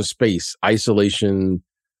to give him space, isolation,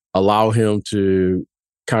 allow him to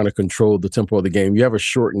kind of control the tempo of the game. You have a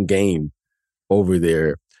shortened game over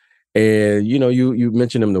there. And, you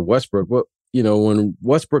mentioned him to Westbrook. Well, when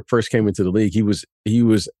Westbrook first came into the league, he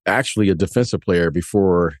was actually a defensive player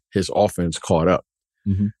before his offense caught up.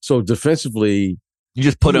 Mm-hmm. So defensively, you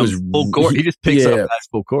just put him full court. He just picks up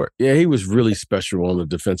full court. Yeah, he was really special on the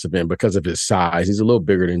defensive end because of his size. He's a little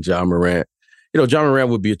bigger than John Morant. John Morant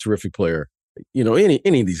would be a terrific player.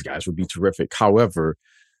 Any of these guys would be terrific. However,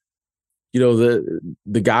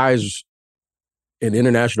 the guys in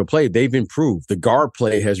international play, they've improved. The guard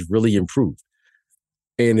play has really improved.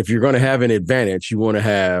 And if you're going to have an advantage, you want to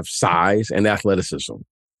have size and athleticism.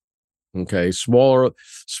 Okay,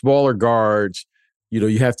 smaller guards.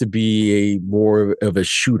 You have to be more of a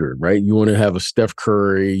shooter, right? You want to have a Steph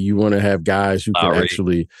Curry. You want to have guys who can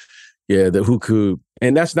actually, who could,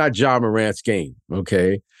 and that's not John Morant's game,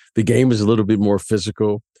 okay? The game is a little bit more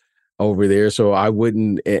physical over there, so I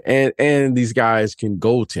wouldn't, and these guys can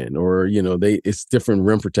goaltend or, it's different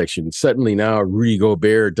rim protection. Suddenly now Rudy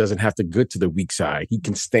Gobert doesn't have to go to the weak side. He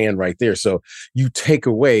can stand right there. So you take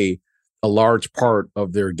away a large part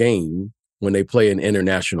of their game when they play an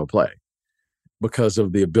international play, because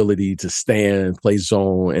of the ability to stand and play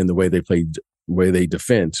zone and the way they play way they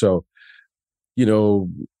defend. So, you know,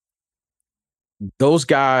 those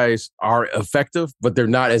guys are effective, but they're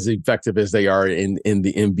not as effective as they are in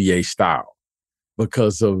the NBA style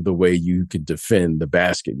because of the way you can defend the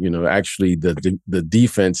basket. You know, actually the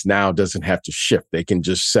defense now doesn't have to shift. They can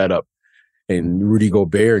just set up, and Rudy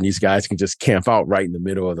Gobert and these guys can just camp out right in the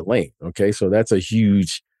middle of the lane. Okay. So that's a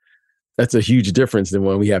huge difference than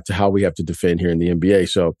how we have to defend here in the NBA.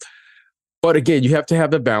 So, but again, you have to have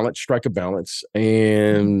the balance, strike a balance.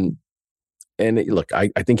 And look, I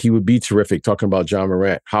think he would be terrific talking about John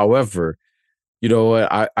Morant. However, you know,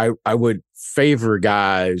 I would favor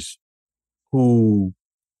guys who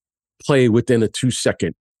play within a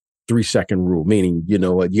 2-second, 3-second rule, meaning, you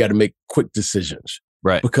know, you got to make quick decisions.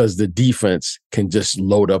 Right. Because the defense can just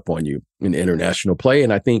load up on you in international play.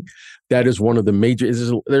 And I think that is one of the major,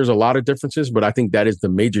 there's a lot of differences, but I think that is the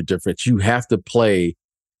major difference. You have to play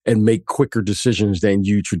and make quicker decisions than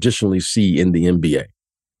you traditionally see in the NBA.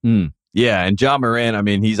 Yeah, and John Morant, I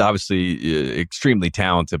mean, he's obviously extremely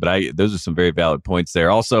talented, but those are some very valid points there.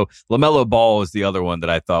 Also, LaMelo Ball is the other one that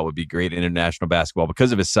I thought would be great in international basketball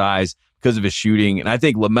because of his size, because of his shooting. And I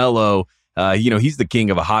think LaMelo, you know, he's the king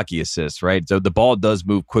of a hockey assist, right? So the ball does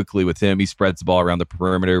move quickly with him. He spreads the ball around the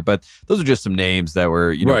perimeter, but those are just some names that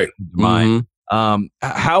were, you know, right. Mine.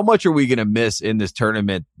 How much are we going to miss in this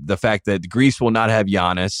tournament? The fact that Greece will not have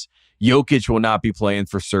Giannis, Jokic will not be playing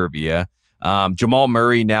for Serbia, Jamal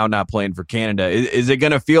Murray now not playing for Canada. Is it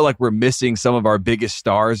going to feel like we're missing some of our biggest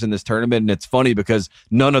stars in this tournament? And it's funny because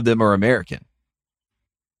none of them are American.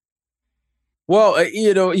 Well,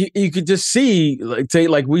 you know, you could just see,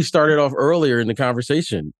 like we started off earlier in the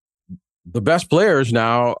conversation, the best players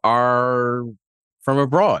now are from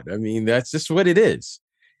abroad. I mean, that's just what it is.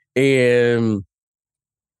 And,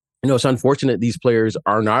 you know, it's unfortunate these players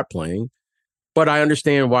are not playing, but I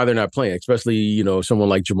understand why they're not playing, especially, you know, someone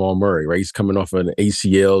like Jamal Murray, right? He's coming off an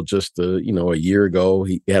ACL just, you know, a year ago.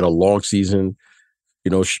 He had a long season,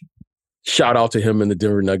 you know, shout out to him and the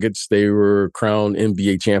Denver Nuggets. They were crowned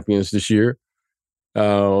NBA champions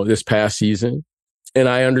this past season. And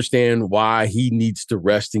I understand why he needs to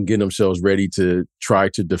rest and get themselves ready to try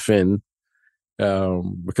to defend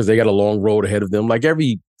because they got a long road ahead of them, like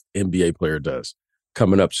every NBA player does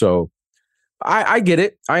coming up. So I get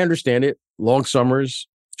it. I understand it. Long summers,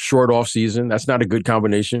 short off season. That's not a good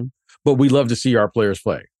combination, but we love to see our players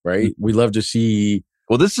play, right? We love to see.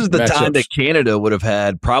 Well, this is the matchups. time that Canada would have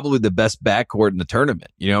had probably the best backcourt in the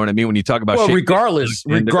tournament. You know what I mean? When you talk about regardless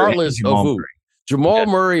of who. Jamal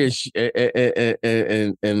Murray is and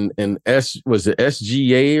was it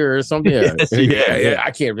SGA or something? Yeah.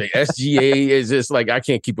 I can't. SGA is just like I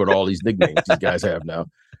can't keep with all these nicknames these guys have now.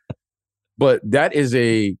 But that's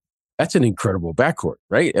an incredible backcourt,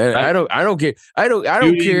 right? And I don't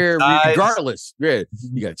care regardless. Yeah,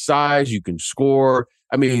 you got size, you can score.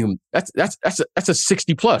 I mean, that's a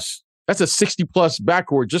 60 plus. That's a 60 plus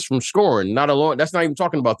backcourt just from scoring. Not alone. That's not even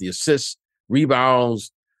talking about the assists,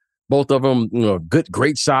 rebounds. Both of them, you know,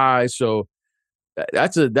 great size. So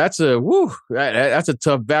that's a tough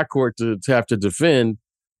backcourt to have to defend.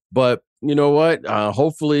 But you know what?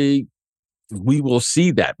 Hopefully we will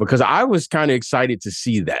see that because I was kind of excited to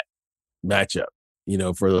see that matchup, you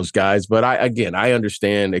know, for those guys. But I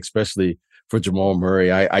understand, especially for Jamal Murray.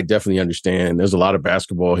 I definitely understand. There's a lot of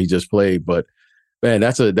basketball he just played, but man,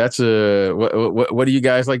 that's a what do you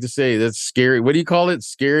guys like to say? That's scary. What do you call it?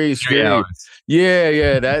 Scary.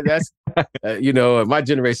 Yeah. That's you know, my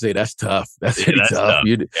generation say that's tough. That's pretty tough.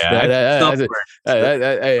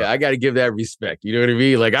 I got to give that respect. You know what I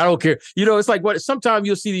mean? Like I don't care. You know, it's like what sometimes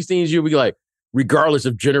you'll see these things. You'll be like, regardless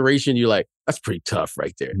of generation, you're like, that's pretty tough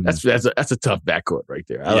right there. Mm-hmm. That's a tough backcourt right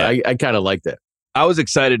there. Yeah. I kind of like that. I was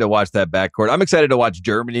excited to watch that backcourt. I'm excited to watch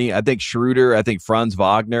Germany. I think Schroeder, I think Franz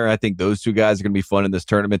Wagner. I think those two guys are going to be fun in this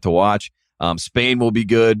tournament to watch. Spain will be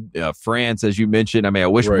good. France, as you mentioned. I mean, I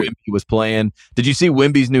wish Wemby was playing. Did you see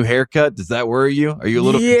Wemby's new haircut? Does that worry you? Are you a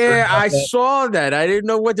little Yeah, I saw that. I didn't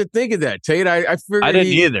know what to think of that, Tate. I figured I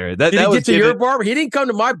didn't either. Did he get to your barber? He didn't come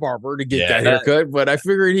to my barber to get that haircut, but I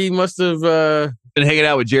figured he must have been hanging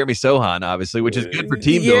out with Jeremy Sohan, obviously, which is good for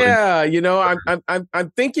team building. Yeah, you know,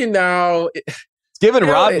 I'm thinking now. Giving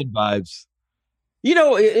Rodman vibes. You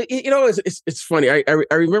know, it's funny.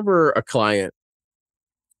 I remember a client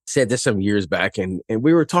said this some years back, and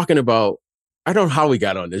we were talking about. I don't know how we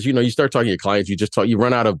got on this. You know, you start talking to your clients, you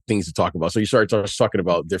run out of things to talk about, so you start talking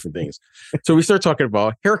about different things. So we start talking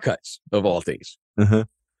about haircuts of all things. Uh-huh.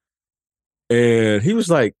 And he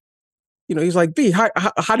was like, you know, he's like, B,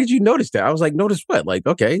 how did you notice that? I was like, notice what? Like,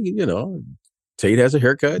 okay, you know, Tate has a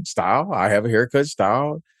haircut style. I have a haircut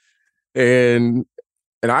style. And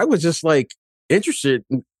I was just like interested.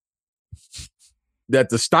 that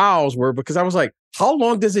the styles were, because I was like, how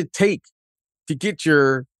long does it take to get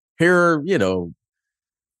your hair,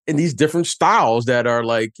 in these different styles that are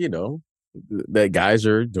like, that guys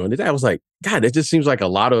are doing it. I was like, God, it just seems like a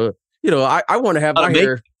lot of, I want to have my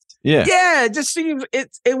hair. Yeah. Yeah. It just seems,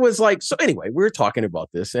 it was like, so anyway, we were talking about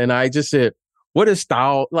this and I just said, what is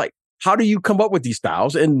style? Like, how do you come up with these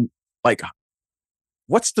styles? And like,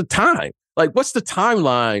 what's the time? Like, what's the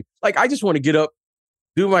timeline? Like, I just want to get up,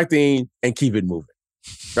 do my thing and keep it moving.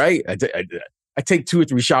 Right. I take 2 or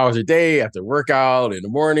 3 showers a day after workout in the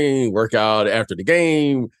morning, workout after the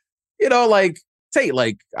game, I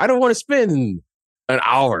don't want to spend an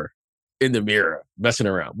hour in the mirror messing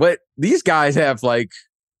around. But these guys have like,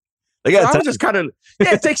 I was just kind of,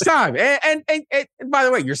 it takes time. And by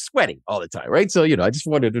the way, you're sweating all the time, right? So, I just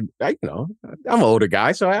wanted to, I'm an older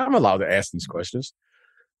guy, so I'm allowed to ask these questions.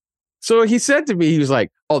 So he said to me, he was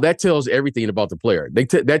like, oh, that tells everything about the player.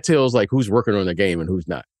 That tells like who's working on the game and who's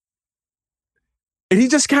not. And he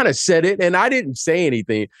just kind of said it, and I didn't say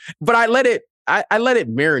anything, but I let it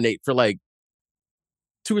marinate for like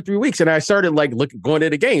 2 or 3 weeks. And I started like going to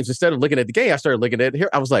the games. Instead of looking at the game, I started looking at it here.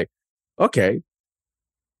 I was like, okay,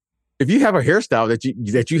 if you have a hairstyle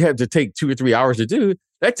that you have to take 2 or 3 hours to do,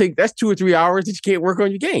 that's 2 or 3 hours that you can't work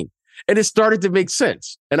on your game. And it started to make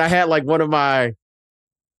sense. And I had like one of my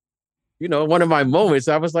moments.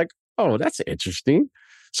 I was like, oh, that's interesting.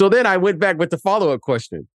 So then I went back with the follow-up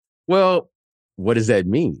question. Well, what does that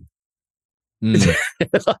mean?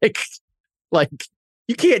 like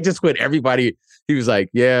you can't just quit everybody. He was like,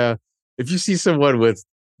 yeah, if you see someone with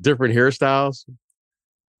different hairstyles,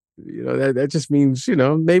 that just means,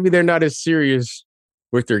 maybe they're not as serious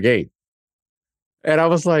with their game. And I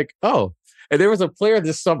was like, oh, and there was a player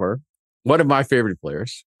this summer, one of my favorite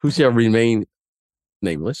players, who shall remain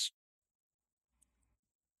nameless.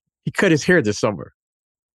 He cut his hair this summer.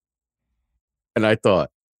 And I thought,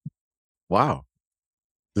 wow,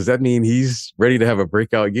 does that mean he's ready to have a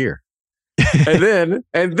breakout year? and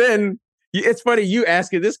then it's funny you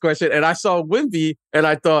asking this question, and I saw Wemby, and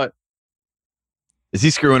I thought, is he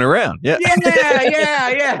screwing around? Yeah.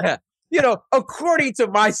 Yeah. According to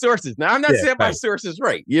my sources. Now, I'm not saying my source is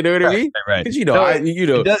right. You know what I mean? Right. Because it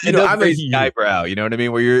does raise the eyebrow. You know what I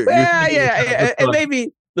mean? Where you're and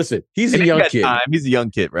maybe. Listen, he's a young kid. He's a young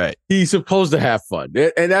kid, right? He's supposed to have fun.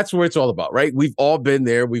 And that's what it's all about, right? We've all been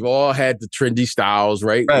there. We've all had the trendy styles,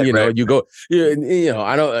 right? You go,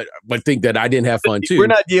 I don't but think that I didn't have fun too. We're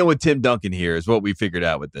not dealing with Tim Duncan here is what we figured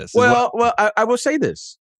out with this. Well, I will say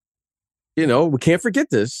this. We can't forget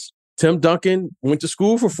this. Tim Duncan went to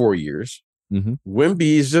school for 4 years. Mm-hmm.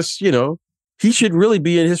 Wemby is just, he should really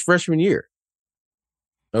be in his freshman year.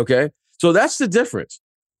 Okay? So that's the difference.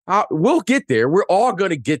 We'll get there. We're all going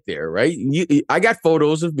to get there, right? I got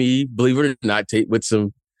photos of me, believe it or not, with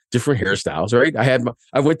some different hairstyles, right?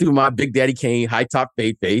 I went through my Big Daddy Kane high top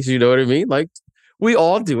fade phase. You know what I mean? Like we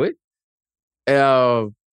all do it.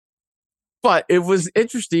 But it was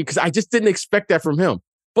interesting because I just didn't expect that from him.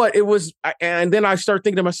 But it was, and then I started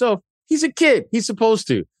thinking to myself, he's a kid. He's supposed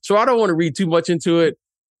to. So I don't want to read too much into it.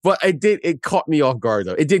 But it caught me off guard,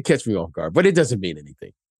 though. It did catch me off guard, but it doesn't mean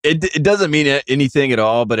anything. It doesn't mean anything at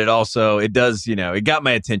all, but it does, it got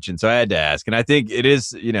my attention. So I had to ask. And I think it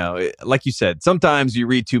is, like you said, sometimes you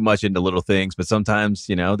read too much into little things, but sometimes,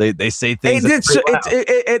 they say things.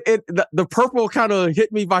 The purple kind of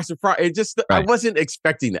hit me by surprise. It just, right. I wasn't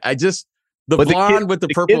expecting it. The blonde with the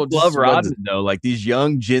purple. Kids love Rodman, though. Like these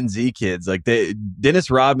young Gen Z kids, like Dennis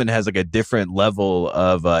Rodman has like a different level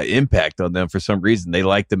of impact on them for some reason. They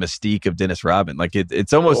like the mystique of Dennis Rodman. Like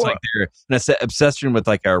it's almost like they're an obsession with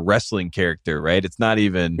like a wrestling character, right? It's not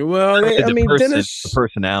even Dennis, the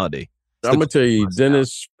personality. I'm gonna tell you,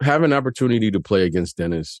 Dennis, have an opportunity to play against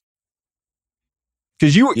Dennis.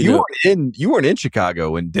 Because you weren't in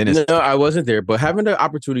Chicago when Dennis. No, I wasn't there, but having the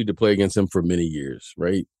opportunity to play against him for many years,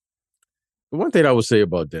 right? The one thing I would say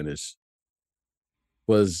about Dennis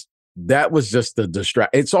was that was just the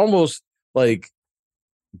distract. It's almost like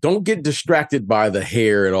don't get distracted by the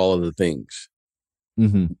hair and all of the things.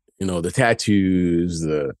 Mm-hmm. The tattoos,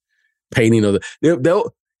 the painting of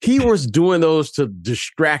he was doing those to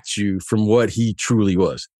distract you from what he truly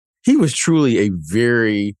was. He was truly a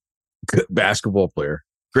very good basketball player.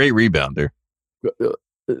 Great rebounder.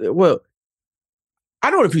 Well, I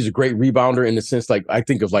don't know if he's a great rebounder in the sense like I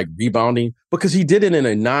think of like rebounding because he did it in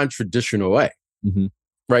a non-traditional way, mm-hmm.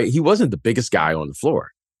 right? He wasn't the biggest guy on the floor,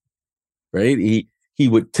 right? He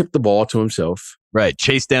would tip the ball to himself, right?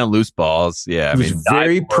 Chase down loose balls, yeah. He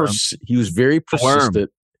was very persistent,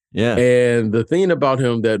 yeah. And the thing about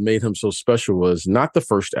him that made him so special was not the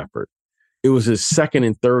first effort; it was his second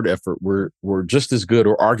and third effort were just as good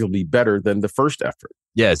or arguably better than the first effort.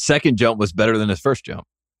 Yeah, his second jump was better than his first jump.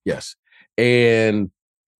 Yes. And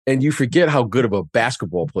you forget how good of a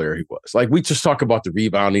basketball player he was. Like, we just talk about the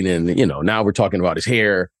rebounding and, now we're talking about his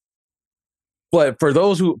hair. But for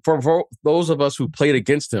those of us who played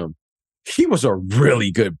against him, he was a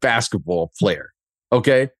really good basketball player.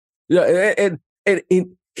 Okay. And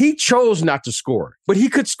he chose not to score, but he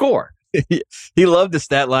could score. He loved the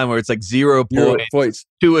stat line where it's like 0 points,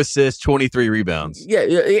 2 assists, 23 rebounds.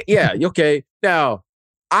 Yeah. Okay. Now,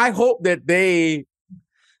 I hope that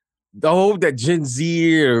Gen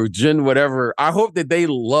Z or Gen whatever, I hope that they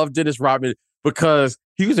love Dennis Rodman because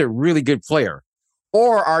he was a really good player.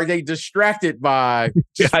 Or are they distracted by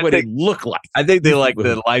just what it looked like? I think they like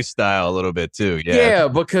the lifestyle a little bit too. Yeah. Yeah,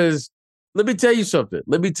 because let me tell you something.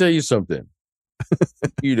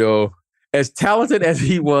 As talented as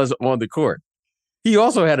he was on the court, he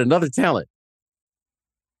also had another talent.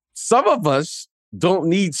 Some of us don't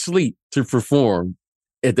need sleep to perform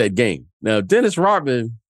at that game. Now, Dennis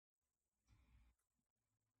Rodman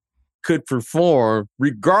could perform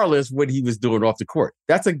regardless what he was doing off the court.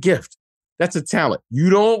 That's a gift. That's a talent. You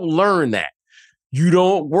don't learn that. You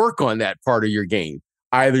don't work on that part of your game.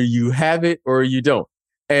 Either you have it or you don't.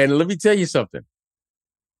 And let me tell you something.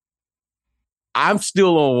 I'm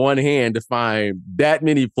still on one hand to find that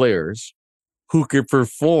many players who could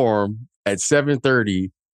perform at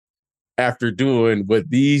 7:30 after doing what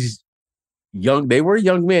these they were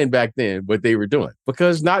young men back then, what they were doing.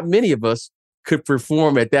 Because not many of us could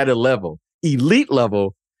perform at that level, elite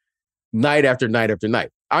level, night after night after night.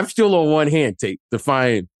 I'm still on one hand, Tate, to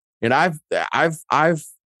find, and I've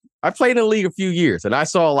played in the league a few years, and I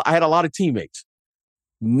had a lot of teammates.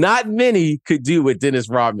 Not many could do what Dennis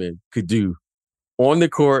Rodman could do on the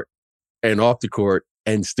court and off the court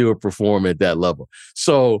and still perform at that level.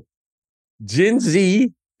 So, Gen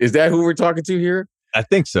Z, is that who we're talking to here? I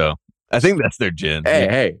think so. I think that's their gen.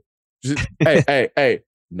 Hey,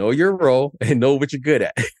 know your role and know what you're good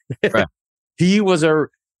at. Right. He was a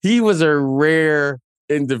rare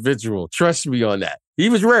individual. Trust me on that. He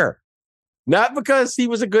was rare. Not because he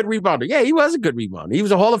was a good rebounder. Yeah, he was a good rebounder. He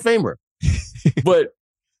was a Hall of Famer. But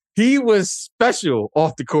he was special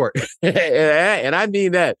off the court. And I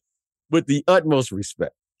mean that with the utmost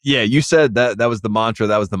respect. Yeah, you said that was the mantra.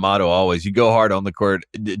 That was the motto always. You go hard on the court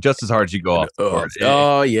just as hard as you go off the court.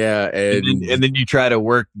 Oh, yeah. And then you try to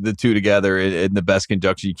work the two together in the best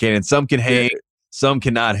conjunction you can. And some can hang, some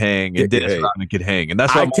cannot hang. And Dennis Rodman could hang. And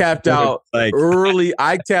that's why I tapped out early.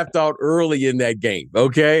 I tapped out early in that game.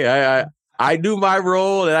 Okay. I knew my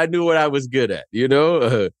role and I knew what I was good at, and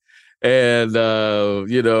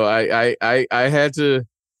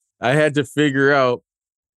I had to figure out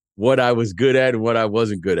what I was good at and what I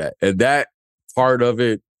wasn't good at. And that part of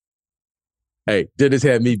it, hey, Dennis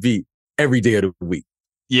had me beat every day of the week.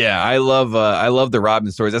 Yeah, I love the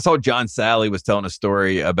Rodman stories. I saw John Sally was telling a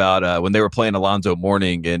story about when they were playing Alonzo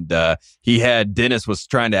Mourning, and Dennis was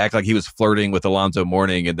trying to act like he was flirting with Alonzo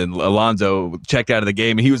Mourning, and then Alonzo checked out of the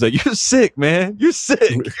game, and he was like, "You're sick, man. You're sick.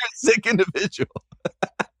 You're a sick individual."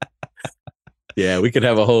 Yeah, we could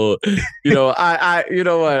have a whole, I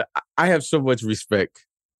have so much respect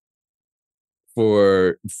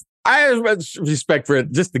for just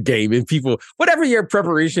the game and people, whatever your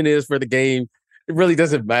preparation is for the game. It really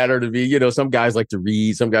doesn't matter to me. Some guys like to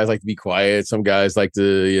read, some guys like to be quiet, some guys like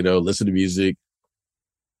to, listen to music.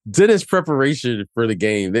 Dennis' preparation for the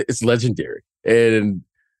game, it's legendary. And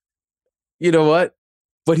you know what?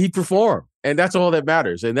 But he performed, and that's all that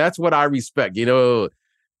matters. And that's what I respect.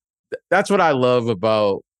 That's what I love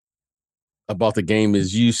about the game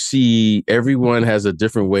is you see everyone has a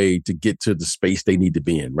different way to get to the space they need to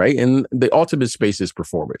be in, right? And the ultimate space is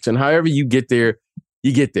performance. And however you get there,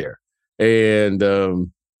 you get there. And,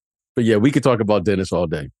 but yeah, we could talk about Dennis all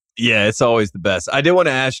day. Yeah, it's always the best. I did want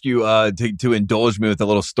to ask you to indulge me with a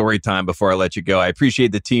little story time before I let you go. I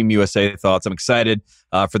appreciate the Team USA thoughts. I'm excited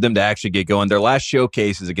for them to actually get going. Their last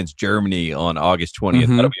showcase is against Germany on August 20th.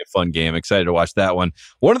 Mm-hmm. That'll be a fun game. Excited to watch that one.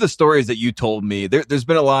 One of the stories that you told me, there's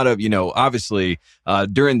been a lot of, obviously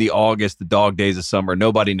during the dog days of summer,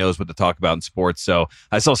 nobody knows what to talk about in sports. So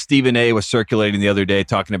I saw Stephen A. was circulating the other day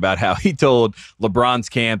talking about how he told LeBron's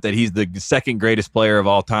camp that he's the second greatest player of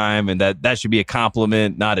all time and that should be a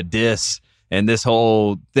compliment, not a diss, and this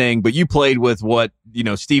whole thing. But you played with what,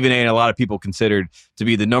 Stephen A. and a lot of people considered to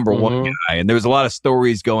be the number one guy. And there was a lot of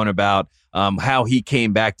stories going about how he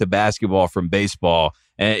came back to basketball from baseball.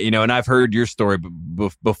 And I've heard your story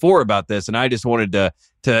before about this, and I just wanted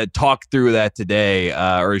to talk through that today,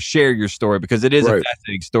 or share your story, because it is a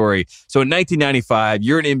fascinating story. So in 1995,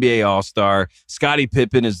 you're an NBA All-Star. Scottie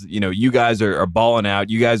Pippen is, you guys are balling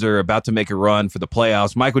out. You guys are about to make a run for the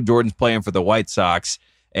playoffs. Michael Jordan's playing for the White Sox.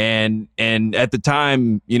 And at the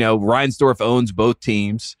time, Reinsdorf owns both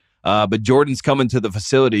teams, but Jordan's coming to the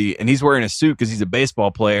facility and he's wearing a suit because he's a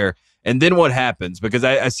baseball player. And then what happens? Because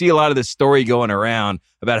I see a lot of this story going around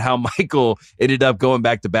about how Michael ended up going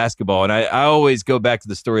back to basketball. And I always go back to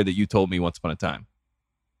the story that you told me once upon a time.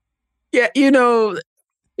 Yeah, I you know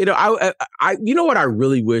what I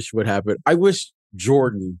really wish would happen? I wish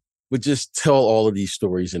Jordan would just tell all of these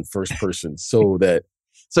stories in first person so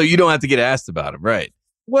you don't have to get asked about them, right?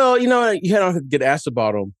 Well, you don't have to get asked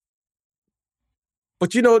about them.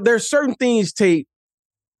 But, there's certain things, Tate,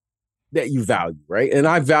 that you value, right? And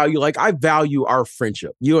I value our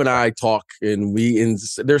friendship. You and I talk, and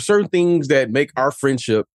there's certain things that make our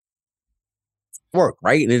friendship work,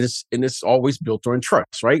 right? And it's always built on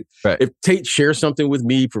trust, right? If Tate shares something with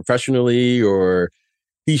me professionally, or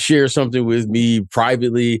he shares something with me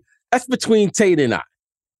privately, that's between Tate and I.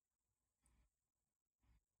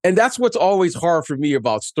 And that's what's always hard for me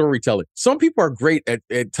about storytelling. Some people are great at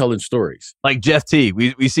telling stories. Like Jeff T.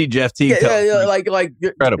 We see Jeff T. Like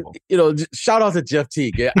incredible. Shout out to Jeff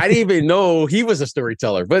T. I didn't even know he was a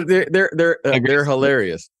storyteller, but they're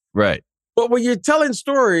hilarious. Right. But when you're telling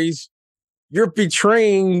stories, you're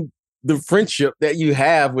betraying the friendship that you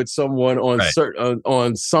have with someone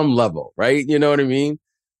on some level, right? You know what I mean?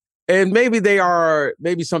 And maybe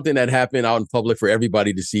maybe something that happened out in public for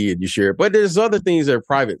everybody to see and you share it. But there's other things that are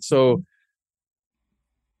private. So,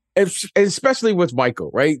 especially with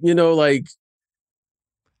Michael, right?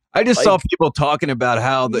 I just saw people talking about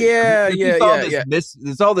how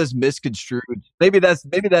there's all this misconstrued. Maybe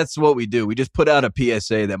that's what we do. We just put out a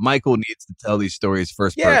PSA that Michael needs to tell these stories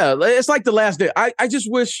first. Yeah, it's like the last day. I just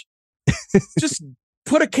wish just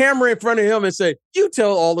put a camera in front of him and say, you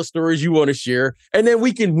tell all the stories you want to share, and then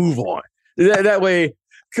we can move on. That way,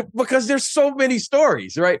 because there's so many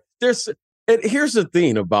stories, right? And here's the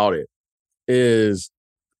thing about it is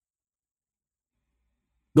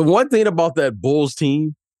the one thing about that Bulls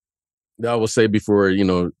team that I will say before,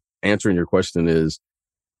 answering your question is,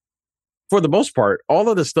 for the most part, all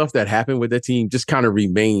of the stuff that happened with that team just kind of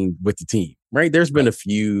remained with the team, right? There's been a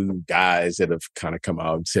few guys that have kind of come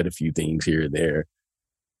out and said a few things here and there.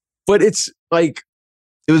 But it's like,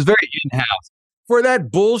 it was very in-house. For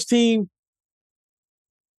that Bulls team,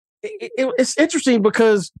 it's interesting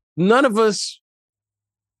because none of us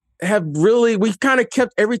we've kind of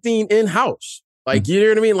kept everything in-house. Like, you know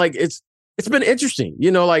what I mean? Like, it's been interesting.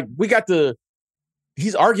 Like,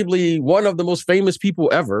 he's arguably one of the most famous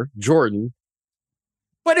people ever, Jordan.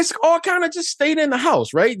 But it's all kind of just stayed in the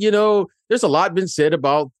house, right? There's a lot been said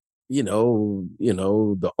about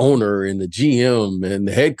the owner and the GM and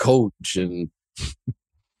the head coach,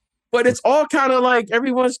 but it's all kind of like,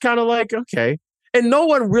 everyone's kind of like, okay. And no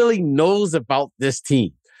one really knows about this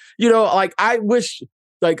team. I wish,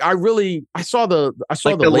 I saw the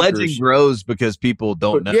Lakers. Legend grows because people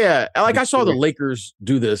don't know. Yeah. Like, I saw the Lakers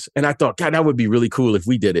do this and I thought, God, that would be really cool if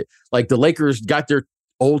we did it. Like, the Lakers got their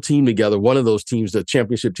old team together, one of those teams, the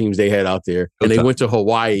championship teams they had out there, and they went to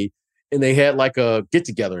Hawaii. And they had like a get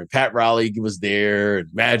together, and Pat Riley was there,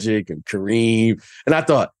 and Magic and Kareem. And I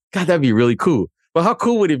thought, God, that'd be really cool. But how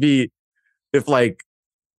cool would it be if like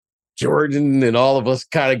Jordan and all of us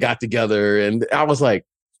kind of got together? And I was like,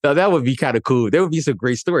 now that would be kind of cool. There would be some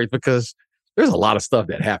great stories because there's a lot of stuff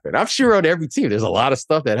that happened. I'm sure on every team, there's a lot of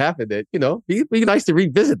stuff that happened that, it'd be nice to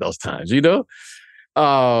revisit those times, I think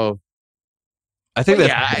that's a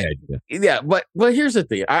good idea. Yeah, but here's the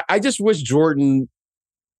thing. I just wish Jordan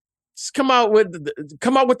come out with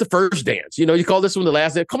the first dance. You call this one the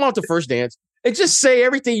last dance. Come out the first dance and just say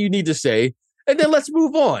everything you need to say, and then let's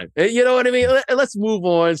move on. You know what I mean? Let's move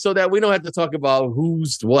on so that we don't have to talk about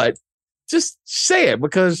who's what. Just say it,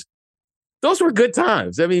 because those were good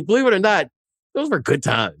times. I mean, believe it or not, those were good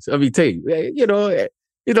times. I mean,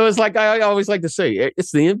 it's like I always like to say,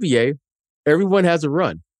 it's the NBA. Everyone has a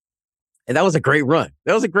run, and that was a great run.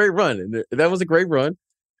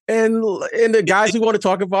 And the guys who want to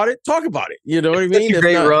talk about it. You know what I mean? It's a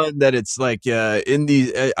great run that it's like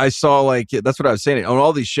I saw, like, that's what I was saying. On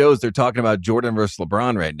all these shows, they're talking about Jordan versus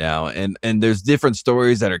LeBron right now. And there's different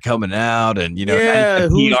stories that are coming out. And, who's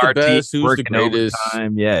the best, who's the greatest.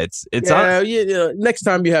 Overtime. Yeah, it's next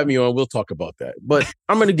time you have me on, we'll talk about that. But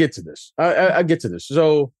I'm going to get to this. I get to this.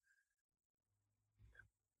 So,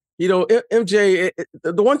 MJ,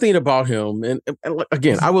 the one thing about him, and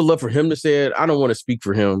again, I would love for him to say it. I don't want to speak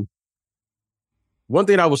for him. one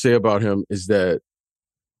thing I will say about him is that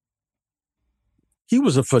he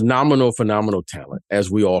was a phenomenal talent, as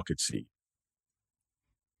we all could see.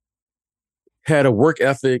 Had a work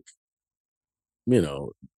ethic,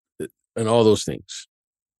 and all those things.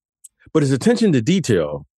 But his attention to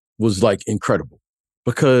detail was like incredible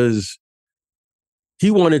because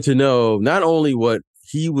he wanted to know not only what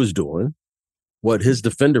he was doing, what his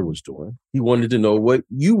defender was doing, he wanted to know what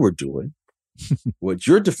you were doing, what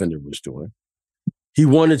your defender was doing. He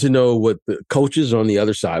wanted to know what the coaches on the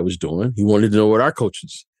other side was doing. He wanted to know what our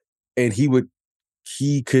coaches, and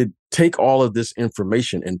he could take all of this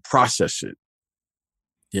information and process it,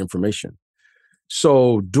 the information.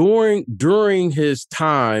 So during his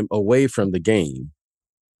time away from the game,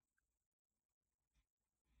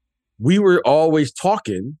 we were always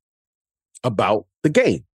talking about the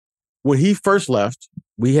game. When he first left,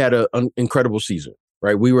 we had an incredible season,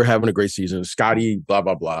 right? We were having a great season. Scotty, blah,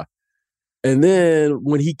 blah, blah. And then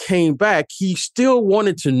when he came back, he still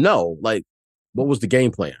wanted to know, like, what was the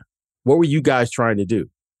game plan? What were you guys trying to do?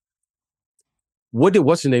 What did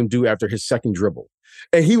what's-his-name do after his second dribble?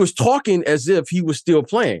 And he was talking as if he was still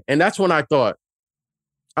playing. And that's when I thought,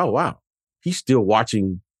 oh, wow, he's still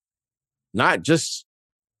watching not just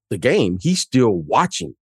the game, he's still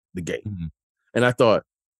watching the game. Mm-hmm. And I thought,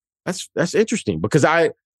 that's interesting because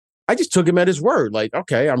I just took him at his word. Like,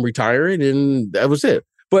 okay, I'm retiring and that was it.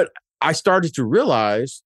 But I started to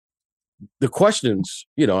realize the questions,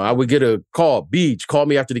 I would get a call, Beach, call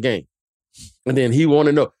me after the game. And then he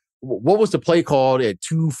wanted to know, what was the play called at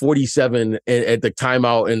 2:47 at the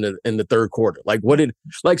timeout in the third quarter? Like,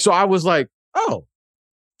 so I was like, oh,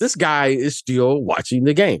 this guy is still watching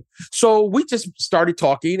the game. So we just started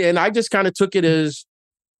talking and I just kind of took it as,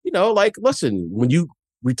 like, listen, when you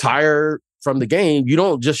retire from the game, you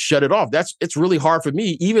don't just shut it off. It's really hard for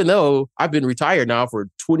me, even though I've been retired now for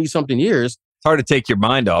 20 something years. It's hard to take your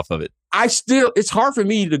mind off of it. It's hard for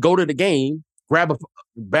me to go to the game, grab a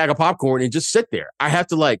bag of popcorn and just sit there. I have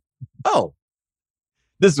to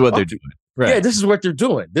this is what they're doing. Right. Yeah, this is what they're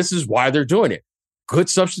doing. This is why they're doing it. Good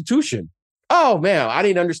substitution. Oh man, I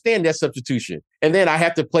didn't understand that substitution. And then I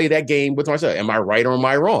have to play that game with myself. Am I right or am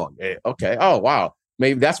I wrong? Okay. Oh, wow.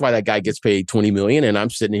 Maybe that's why that guy gets paid $20 million and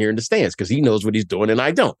I'm sitting here in the stands because he knows what he's doing and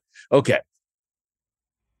I don't. Okay.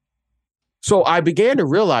 So I began to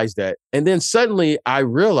realize that. And then suddenly I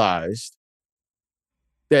realized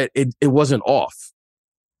that it wasn't off.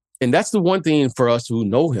 And that's the one thing for us who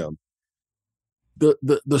know him.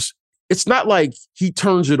 It's not like he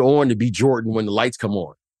turns it on to be Jordan when the lights come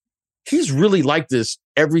on. He's really like this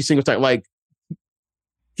every single time. Like,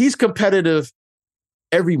 he's competitive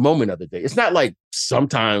every moment of the day. It's not like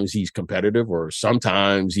sometimes he's competitive or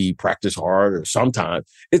sometimes he practice hard or sometimes.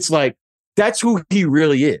 It's like, that's who he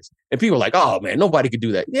really is. And people are like, oh man, nobody could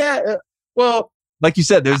do that. Yeah, well. Like you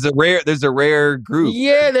said, there's a rare group.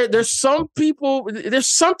 Yeah, there's some people,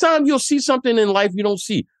 sometimes you'll see something in life you don't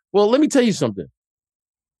see. Well, let me tell you something.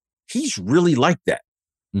 He's really like that.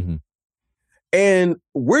 Mm-hmm. And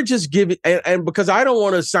we're just giving, and because I don't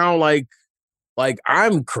want to sound like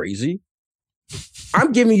I'm crazy,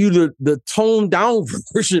 I'm giving you the toned down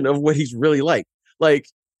version of what he's really like. Like,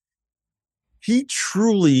 he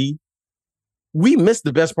truly, we missed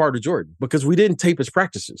the best part of Jordan because we didn't tape his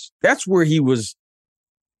practices. That's where he was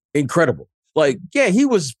incredible. Like, yeah, he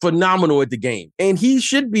was phenomenal at the game. And he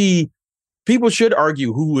should be, people should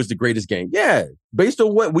argue who was the greatest game. Yeah, based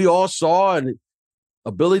on what we all saw and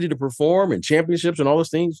ability to perform and championships and all those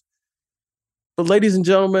things. But ladies and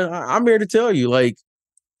gentlemen, I'm here to tell you, like,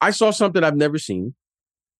 I saw something I've never seen.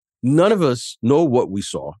 None of us know what we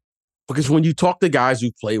saw because when you talk to guys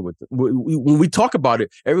who play with it, when we talk about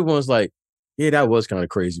it, everyone's like, yeah, that was kind of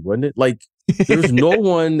crazy, wasn't it? Like, there's no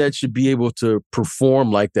one that should be able to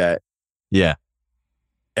perform like that. Yeah.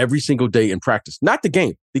 Every single day in practice. Not the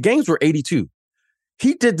game. The games were 82.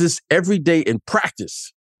 He did this every day in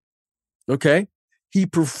practice. Okay? He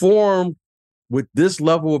performed with this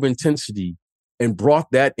level of intensity and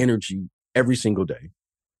brought that energy every single day.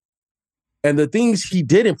 And the things he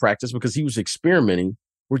did in practice, because he was experimenting,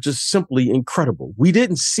 were just simply incredible. We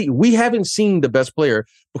haven't seen the best player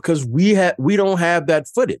because we don't have that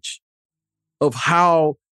footage of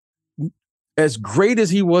how, as great as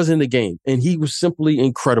he was in the game, and he was simply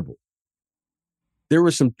incredible. There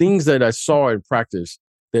were some things that I saw in practice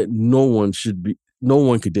that no one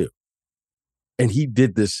could do. And he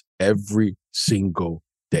did this every single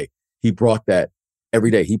day. He brought that every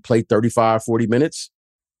day. He played 35, 40 minutes.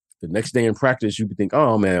 The next day in practice, you could think,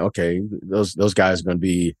 oh man, okay, those guys are going to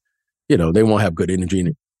be, they won't have good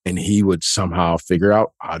energy. And he would somehow figure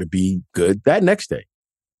out how to be good that next day.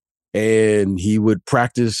 And he would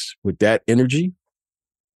practice with that energy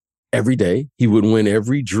every day. He would win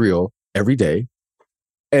every drill every day.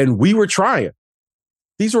 And we were trying.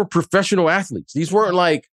 These were professional athletes. These weren't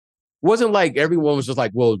like, wasn't like everyone was just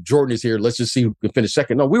like, well, Jordan is here. Let's just see who can finish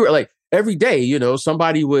second. No, we were like every day,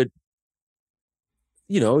 somebody would,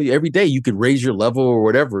 every day you could raise your level or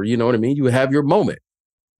whatever, you know what I mean? You would have your moment.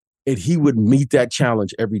 And he would meet that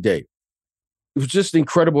challenge every day. It was just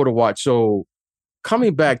incredible to watch. So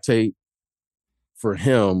coming back, Tate, for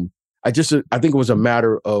him, I think it was a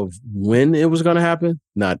matter of when it was going to happen,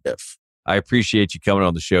 not if. I appreciate you coming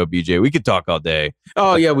on the show, BJ. We could talk all day.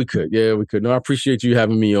 Oh, yeah, we could. Yeah, we could. No, I appreciate you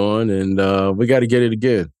having me on, and we got to get it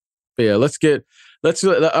again. But yeah,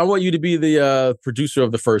 I want you to be the producer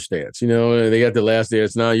of the first dance. They got the last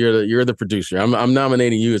dance. Now you're the producer. I'm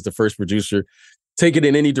nominating you as the first producer. Take it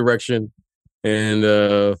in any direction and,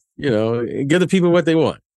 give the people what they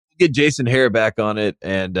want. Get Jason Hare back on it,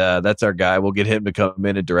 and that's our guy. We'll get him to come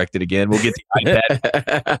in and direct it again. We'll get the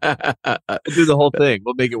iPad. We'll do the whole thing.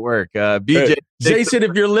 We'll make it work. BJ, Jason,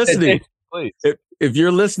 if you're listening, please. If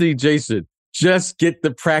you're listening, Jason, just get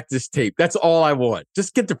the practice tape. That's all I want.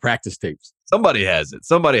 Just get the practice tapes. Somebody has it.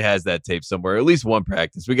 Somebody has that tape somewhere. At least one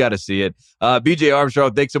practice. We got to see it. BJ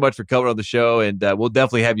Armstrong, thanks so much for coming on the show, and we'll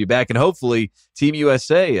definitely have you back. And hopefully Team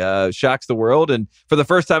USA shocks the world. And for the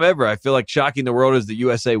first time ever, I feel like shocking the world is the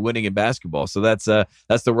USA winning in basketball. So that's the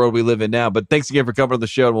world we live in now. But thanks again for coming on the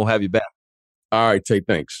show, and we'll have you back. All right, Tate,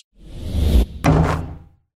 thanks.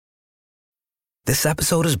 This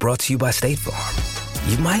episode is brought to you by State Farm.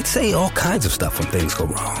 You might say all kinds of stuff when things go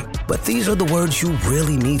wrong, but these are the words you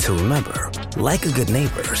really need to remember. Like a good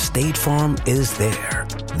neighbor, State Farm is there.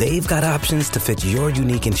 They've got options to fit your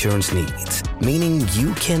unique insurance needs, meaning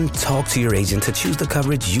you can talk to your agent to choose the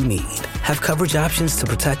coverage you need. Have coverage options to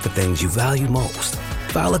protect the things you value most.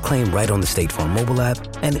 File a claim right on the State Farm mobile app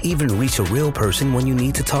and even reach a real person when you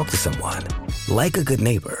need to talk to someone. Like a good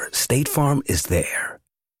neighbor, State Farm is there.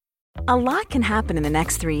 A lot can happen in the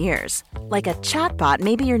next 3 years. Like a chatbot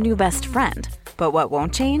may be your new best friend. But what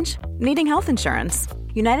won't change? Needing health insurance.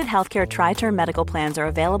 United Healthcare Tri-Term Medical Plans are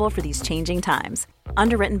available for these changing times.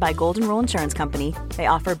 Underwritten by Golden Rule Insurance Company, they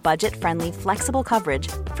offer budget-friendly, flexible coverage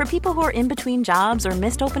for people who are in between jobs or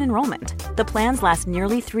missed open enrollment. The plans last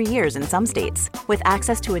nearly 3 years in some states, with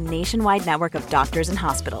access to a nationwide network of doctors and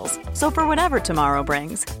hospitals. So for whatever tomorrow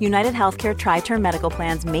brings, United Healthcare Tri-Term Medical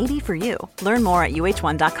Plans may be for you. Learn more at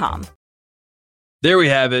uh1.com. There we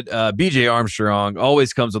have it. BJ Armstrong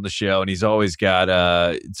always comes on the show, and he's always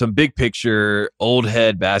got some big picture, old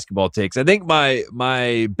head basketball takes. I think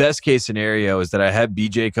my best case scenario is that I have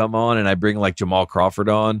BJ come on, and I bring like Jamal Crawford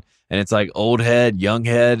on, and it's like old head, young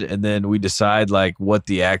head, and then we decide like what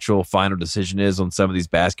the actual final decision is on some of these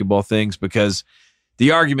basketball things, because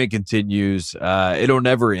the argument continues. It'll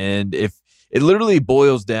never end. If it literally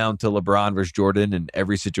boils down to LeBron versus Jordan in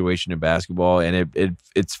every situation in basketball, and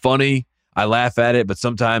it's funny. I laugh at it, but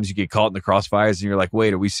sometimes you get caught in the crossfires and you're like,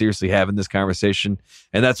 wait, are we seriously having this conversation?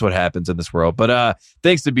 And that's what happens in this world. But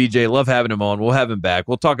thanks to BJ. Love having him on. We'll have him back.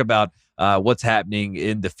 We'll talk about what's happening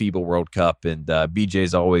in the FIBA World Cup. And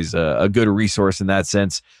BJ's always a good resource in that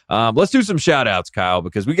sense. Let's do some shout outs, Kyle,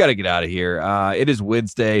 because we got to get out of here. It is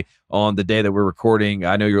Wednesday on the day that we're recording.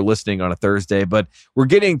 I know you're listening on a Thursday, but we're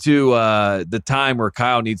getting to the time where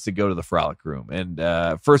Kyle needs to go to the Frolic Room.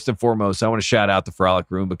 And first and foremost, I want to shout out the Frolic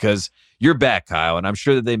Room because you're back, Kyle, and I'm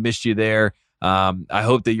sure that they missed you there. I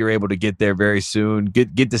hope that you're able to get there very soon.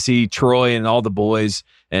 Get to see Troy and all the boys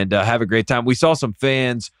and have a great time. We saw some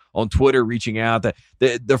fans on Twitter reaching out that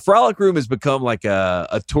the Frolic Room has become like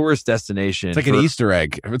a tourist destination. It's like an Easter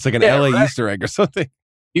egg. It's like an LA right. Easter egg or something.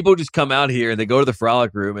 People just come out here and they go to the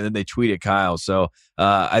Frolic Room and then they tweet at Kyle. So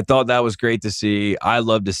I thought that was great to see. I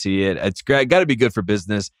love to see it. It's got to be good for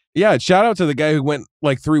business. Yeah, shout out to the guy who went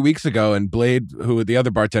like 3 weeks ago, and Blade, who the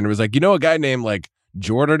other bartender, was like, a guy named like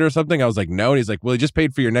Jordan or something? I was like, no. And he's like, well, he just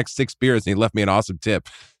paid for your next 6 beers and he left me an awesome tip.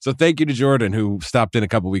 So thank you to Jordan, who stopped in a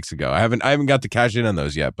couple weeks ago. I haven't got to cash in on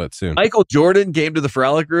those yet, but soon. Michael Jordan came to the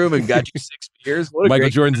Frolic Room and got you 6 beers. What Michael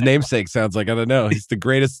Jordan's namesake sounds like, I don't know. He's the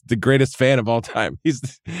greatest fan of all time. He's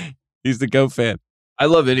the GOAT fan. I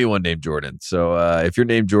love anyone named Jordan. So if you're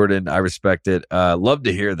named Jordan, I respect it. Love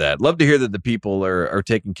to hear that. Love to hear that the people are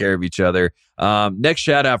taking care of each other. Next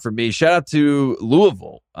shout out for me. Shout out to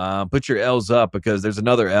Louisville. Put your L's up because there's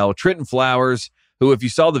another L. Trenton Flowers, who, if you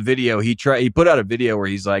saw the video, he put out a video where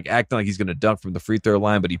he's like acting like he's going to dunk from the free throw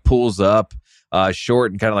line, but he pulls up short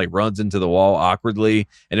and kind of like runs into the wall awkwardly.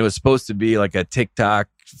 And it was supposed to be like a TikTok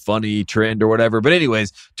funny trend or whatever. But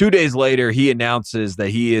anyways, 2 days later, he announces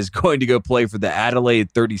that he is going to go play for the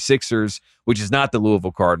Adelaide 36ers, which is not the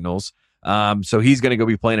Louisville Cardinals. So he's going to go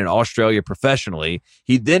be playing in Australia professionally.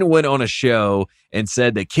 He then went on a show and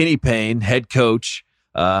said that Kenny Payne, head coach,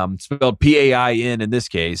 spelled Pain in this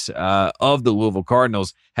case, of the Louisville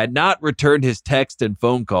Cardinals, had not returned his text and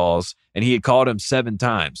phone calls, and he had called him 7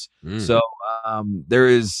 times. So there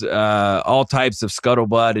is all types of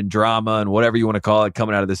scuttlebutt and drama and whatever you want to call it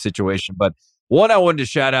coming out of this situation. But one, I wanted to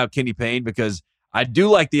shout out Kenny Payne because I do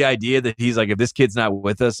like the idea that he's like, if this kid's not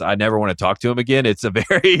with us, I never want to talk to him again. It's a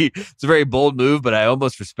very bold move, but I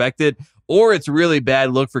almost respect it. Or it's a really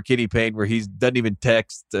bad look for Kenny Payne where he doesn't even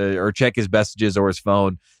text or check his messages or his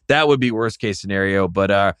phone. That would be worst case scenario.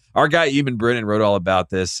 But our guy, Eben Brennan, wrote all about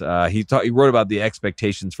this. He wrote about the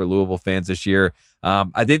expectations for Louisville fans this year.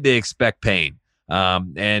 I think they expect pain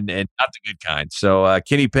and not the good kind. So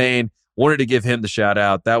Kenny Payne, wanted to give him the shout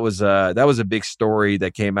out. That was a big story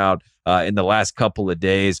that came out in the last couple of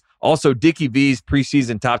days. Also, Dickie V's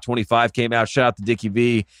preseason top 25 came out. Shout out to Dickie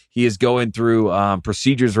V. He is going through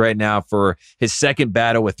procedures right now for his second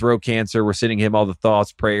battle with throat cancer. We're sending him all the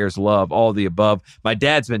thoughts, prayers, love, all the above. My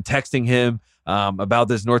dad's been texting him about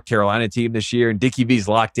this North Carolina team this year, and Dickie V's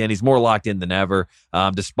locked in. He's more locked in than ever,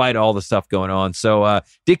 despite all the stuff going on. So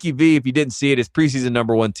Dickie V, if you didn't see it, his preseason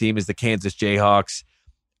number 1 team is the Kansas Jayhawks.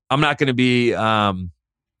 I'm not going to be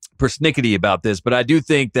persnickety about this, but I do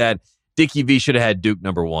think that Dickie V should have had Duke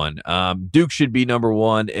number 1. Duke should be number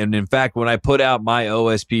 1. And in fact, when I put out my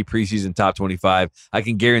OSP preseason top 25, I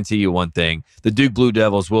can guarantee you one thing. The Duke Blue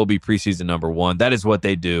Devils will be preseason number 1. That is what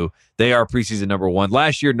they do. They are preseason number 1.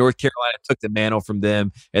 Last year, North Carolina took the mantle from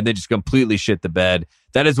them and they just completely shit the bed.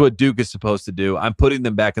 That is what Duke is supposed to do. I'm putting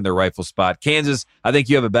them back in their rightful spot. Kansas, I think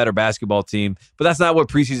you have a better basketball team, but that's not what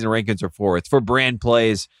preseason rankings are for. It's for brand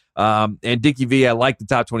plays. And Dickie V, I like the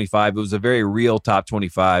top 25. It was a very real top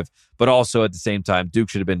 25, but also at the same time, Duke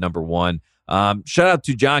should have been number 1. Shout out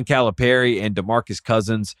to John Calipari and DeMarcus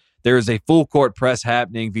Cousins. There is a full court press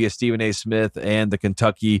happening via Stephen A. Smith and the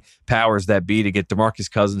Kentucky powers that be to get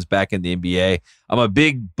DeMarcus Cousins back in the NBA. I'm a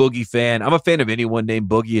big Boogie fan. I'm a fan of anyone named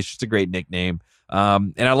Boogie. It's just a great nickname.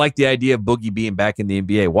 And I like the idea of Boogie being back in the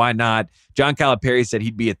NBA. Why not? John Calipari said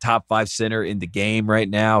he'd be a top 5 center in the game right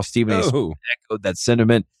now. Stephen A. Smith echoed that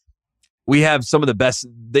sentiment. We have some of the best.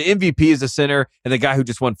 The MVP is a center, and the guy who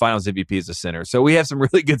just won Finals MVP is a center. So we have some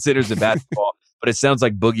really good centers in basketball, but it sounds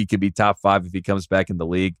like Boogie could be top 5 if he comes back in the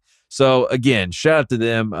league. So again, shout out to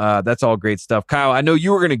them. That's all great stuff. Kyle, I know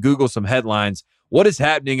you were going to Google some headlines. What is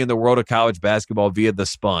happening in the world of college basketball via The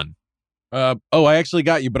Spun? I actually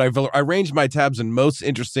got you, but I arranged my tabs in most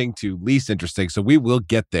interesting to least interesting, so we will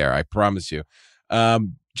get there. I promise you.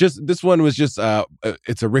 Just this one was just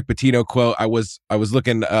it's a Rick Pitino quote. I was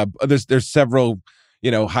looking. There's several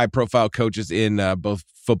high profile coaches in both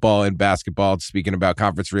football and basketball speaking about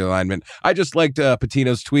conference realignment. I just liked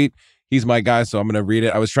Pitino's tweet. He's my guy, so I'm going to read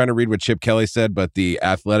it. I was trying to read what Chip Kelly said, but the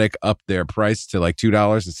Athletic upped their price to like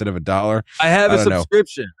 $2 instead of $1. I have a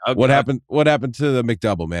subscription. Okay. What happened to the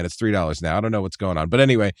McDouble, man? It's $3 now. I don't know what's going on. But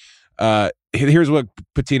anyway, here's what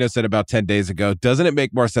Pitino said about 10 days ago. Doesn't it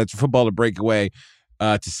make more sense for football to break away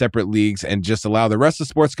to separate leagues and just allow the rest of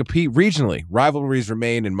sports to compete regionally? Rivalries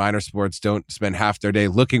remain and minor sports don't spend half their day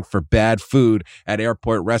looking for bad food at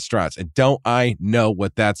airport restaurants. And don't I know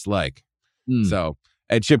what that's like? So...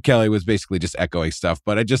 And Chip Kelly was basically just echoing stuff,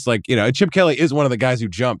 but I just like, and Chip Kelly is one of the guys who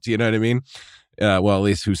jumped, you know what I mean? Well, at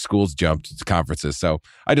least whose schools jumped to conferences. So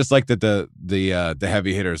I just like that the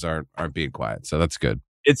heavy hitters aren't being quiet. So that's good.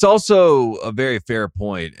 It's also a very fair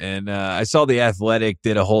point. And I saw The Athletic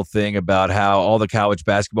did a whole thing about how all the college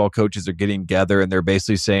basketball coaches are getting together and they're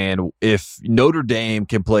basically saying if Notre Dame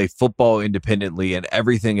can play football independently and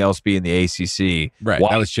everything else be in the ACC. Right.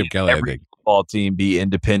 That was Chip Kelly, I think. Football team be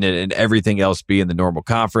independent and everything else be in the normal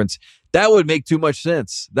conference. That would make too much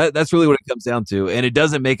sense. That's really what it comes down to. And it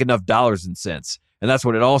doesn't make enough dollars and cents. And that's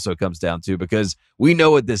what it also comes down to because we know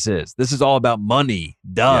what this is. This is all about money.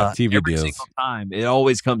 Duh. Yeah, TV Every deals. single time. It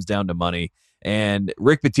always comes down to money. And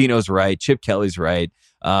Rick Pitino's right. Chip Kelly's right.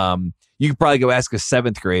 You could probably go ask a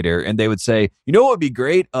 7th grader and they would say, what would be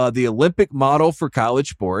great? The Olympic model for college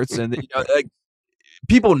sports. And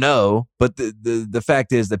people know, but the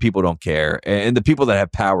fact is that people don't care. And the people that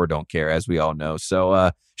have power don't care, as we all know.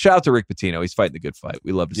 So shout out to Rick Pitino. He's fighting the good fight.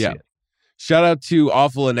 We love to see it. Shout out to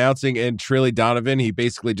Awful Announcing and Trilly Donovan. He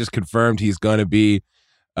basically just confirmed he's going to be,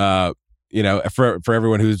 for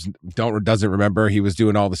everyone who doesn't remember, he was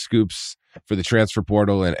doing all the scoops for the transfer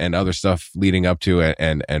portal and other stuff leading up to it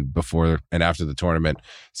and before and after the tournament.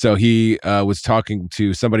 So he was talking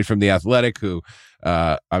to somebody from The Athletic who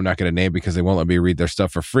I'm not going to name because they won't let me read their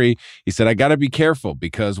stuff for free. He said, I got to be careful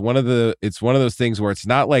because it's one of those things where it's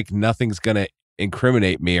not like nothing's going to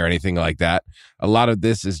incriminate me or anything like that. A lot of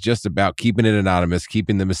this is just about keeping it anonymous,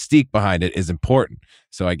 keeping the mystique behind it is important.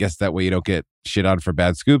 So I guess that way you don't get shit on for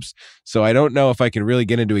bad scoops. So I don't know if I can really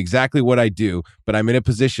get into exactly what I do, but I'm in a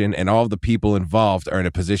position, and all of the people involved are in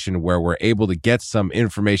a position where we're able to get some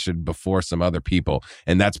information before some other people.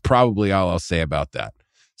 And that's probably all I'll say about that.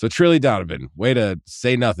 So Trilly Donovan, way to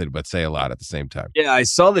say nothing but say a lot at the same time. Yeah, I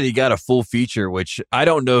saw that he got a full feature, which I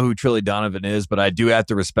don't know who Trilly Donovan is, but I do have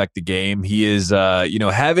to respect the game. He is,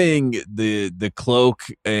 having the cloak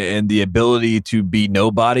and the ability to be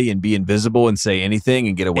nobody and be invisible and say anything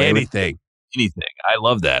and get away with anything. I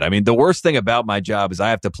love that. I mean, the worst thing about my job is I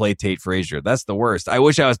have to play Tate Frazier. That's the worst. I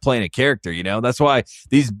wish I was playing a character, That's why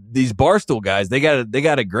these Barstool guys, they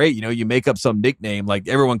got it great. You make up some nickname, like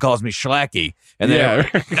everyone calls me Schlacky. And then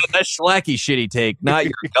that's Schlacky shitty take, not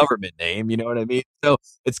your government name. You know what I mean? So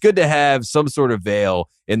it's good to have some sort of veil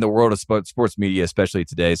in the world of sports media, especially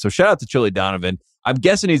today. So shout out to Trilly Donovan. I'm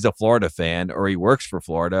guessing he's a Florida fan, or he works for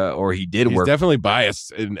Florida, or he's definitely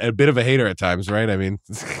biased and a bit of a hater at times, right? I mean,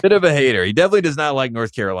 bit of a hater. He definitely does not like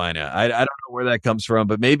North Carolina. I don't know where that comes from,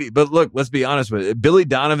 but look, let's be honest with it. Billy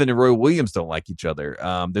Donovan and Roy Williams don't like each other.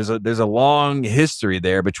 There's a long history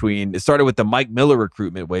there between. It started with the Mike Miller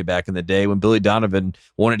recruitment way back in the day when Billy Donovan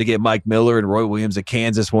wanted to get Mike Miller, and Roy Williams at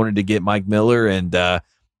Kansas wanted to get Mike Miller, and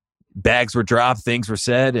bags were dropped, things were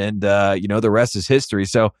said, and the rest is history.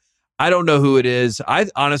 So I don't know who it is. I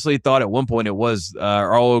honestly thought at one point it was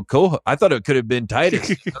our old I thought it could have been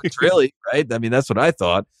Titus. Really, right? I mean, that's what I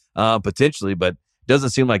thought potentially, but it doesn't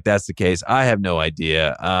seem like that's the case. I have no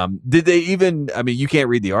idea. Did they even? I mean, you can't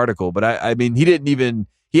read the article, but I mean, he didn't even.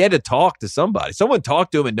 He had to talk to somebody. Someone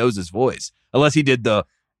talked to him and knows his voice, unless he did the.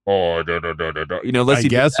 Unless I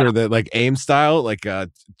guess, or the like AIM style, like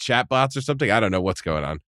chat bots or something. I don't know what's going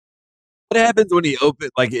on. What happens when he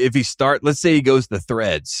if he let's say he goes to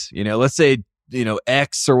Threads, let's say,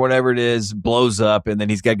 X or whatever it is blows up, and then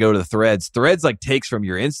he's got to go to the Threads. Threads takes from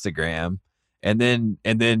your Instagram and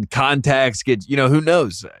then contacts get, who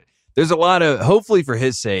knows? There's a lot of, hopefully for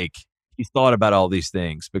his sake, he's thought about all these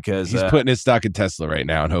things, because he's putting his stock in Tesla right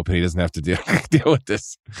now and hoping he doesn't have to deal with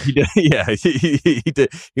this. He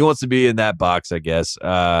wants to be in that box, I guess.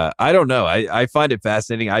 I don't know. I find it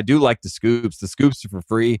fascinating. I do like the scoops. The scoops are for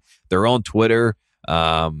free. They're on Twitter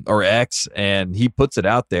or X, and he puts it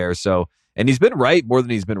out there. So, and he's been right more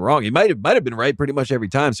than he's been wrong. He might have been right pretty much every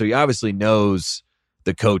time. So he obviously knows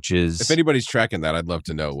the coaches. If anybody's tracking that, I'd love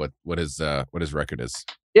to know what his record is.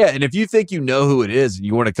 Yeah, and if you think you know who it is and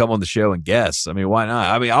you want to come on the show and guess, I mean, why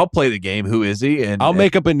not? I mean, I'll play the game. Who is he? And I'll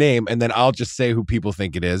make up a name, and then I'll just say who people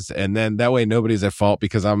think it is, and then that way nobody's at fault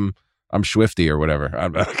because I'm Swifty or whatever.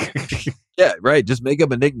 Yeah, right. Just make up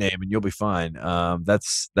a nickname and you'll be fine.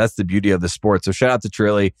 That's the beauty of the sport. So shout out to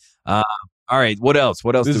Trilly. All right, what else?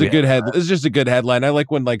 This is a good This is just a good headline. I like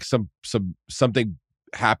when something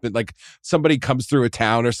happened, like somebody comes through a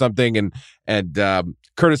town or something, and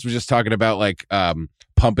Curtis was just talking about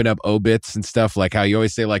pumping up obits and stuff, like how you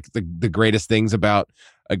always say the greatest things about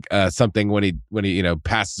something when he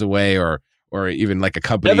passes away, or even like a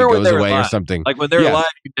company goes away or something. Like when they're alive,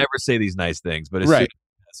 you never say these nice things, but right.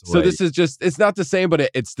 So this is just, it's not the same, but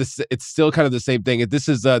it's still kind of the same thing. This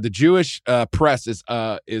is the Jewish press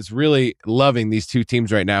is really loving these two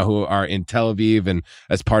teams right now who are in Tel Aviv and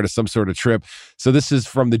as part of some sort of trip. So this is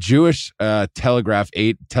from the Jewish Telegraphic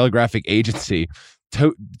Agency.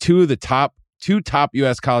 Two top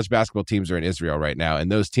U.S. college basketball teams are in Israel right now,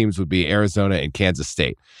 and those teams would be Arizona and Kansas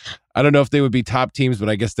State. I don't know if they would be top teams, but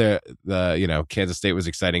I guess Kansas State was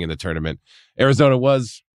exciting in the tournament. Arizona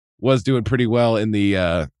was doing pretty well in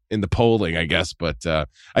the polling, I guess, but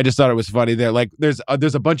I just thought it was funny. There's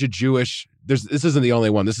a bunch of Jewish. This isn't the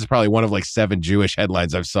only one. This is probably one of 7 Jewish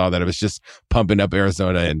headlines I've saw that it was just pumping up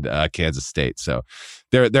Arizona and Kansas State. So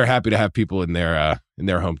they're happy to have people in their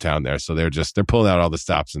hometown there. So they're pulling out all the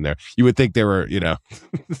stops in there. You would think they were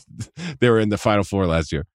they were in the Final Four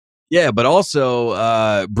last year. Yeah, but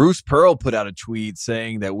also Bruce Pearl put out a tweet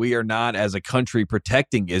saying that we are not, as a country,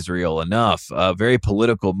 protecting Israel enough. Very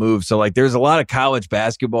political move. So, there's a lot of college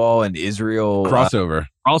basketball and Israel crossover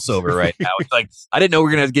right now. It's I didn't know we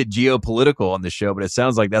were going to get geopolitical on the show, but it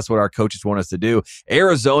sounds like that's what our coaches want us to do.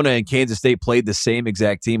 Arizona and Kansas State played the same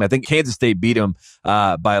exact team. I think Kansas State beat them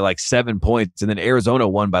by 7 points, and then Arizona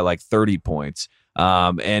won by 30 points.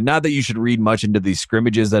 And not that you should read much into these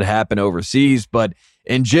scrimmages that happen overseas, but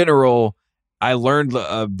in general, I learned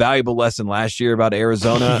a valuable lesson last year about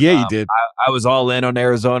Arizona. Yeah, you did. I was all in on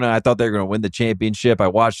Arizona. I thought they were going to win the championship. I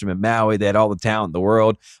watched them in Maui. They had all the talent in the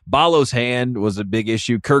world. Ballo's hand was a big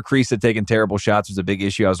issue. Kirk Kriisa taking terrible shots was a big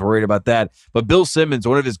issue. I was worried about that. But Bill Simmons,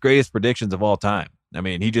 one of his greatest predictions of all time. I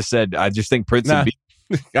mean, he just said, I just think Princeton beat.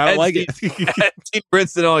 I don't like it. Team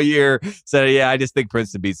Princeton all year said, yeah, I just think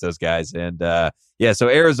Princeton beats those guys. And so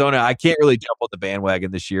Arizona, I can't really jump on the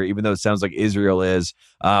bandwagon this year, even though it sounds like Israel is.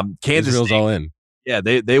 Kansas Israel's State, all in. Yeah,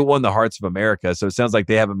 they won the hearts of America. So it sounds like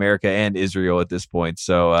they have America and Israel at this point.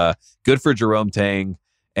 So good for Jerome Tang.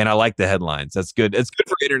 And I like the headlines. That's good. It's good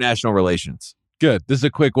for international relations. Good. This is a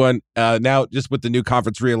quick one. Now, just with the new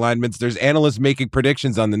conference realignments, there's analysts making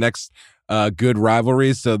predictions on the next good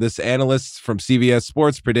rivalries. So this analyst from CBS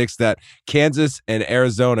Sports predicts that Kansas and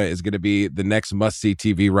Arizona is going to be the next must-see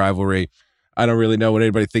TV rivalry. I don't really know what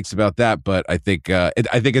anybody thinks about that, but I think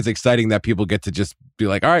it's exciting that people get to just be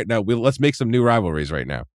like, all right, now let's make some new rivalries right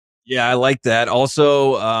now. Yeah, I like that.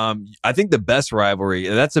 Also, I think the best rivalry,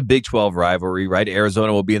 that's a Big 12 rivalry, right?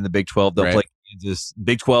 Arizona will be in the Big 12. They'll play Kansas.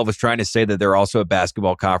 Big 12 is trying to say that they're also a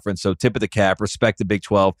basketball conference. So tip of the cap, respect the Big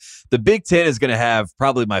 12. The Big 10 is going to have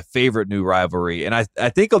probably my favorite new rivalry. And I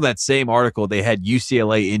think on that same article, they had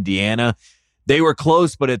UCLA, Indiana. They were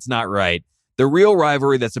close, but it's not right. The real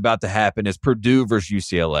rivalry that's about to happen is Purdue versus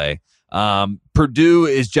UCLA. Purdue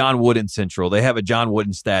is John Wooden Central. They have a John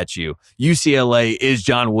Wooden statue. UCLA is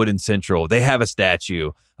John Wooden Central. They have a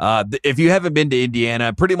statue. If you haven't been to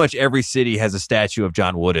Indiana, pretty much every city has a statue of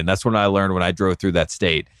John Wooden. That's what I learned when I drove through that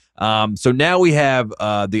state. So now we have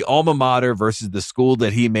the alma mater versus the school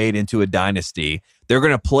that he made into a dynasty. They're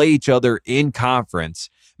going to play each other in conference.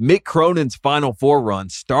 Mick Cronin's Final Four run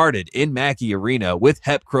started in Mackey Arena with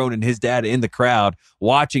Hep Cronin, his dad, in the crowd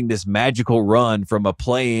watching this magical run from a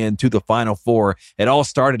play-in to the Final Four. It all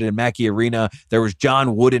started in Mackey Arena. There was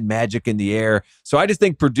John Wooden magic in the air. So I just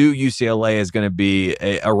think Purdue-UCLA is going to be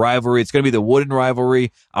a rivalry. It's going to be the Wooden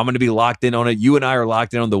rivalry. I'm going to be locked in on it. You and I are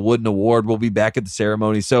locked in on the Wooden Award. We'll be back at the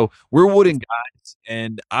ceremony. So we're Wooden guys,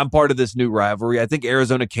 and I'm part of this new rivalry. I think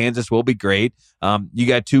Arizona-Kansas will be great. You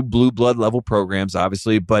got two blue blood level programs,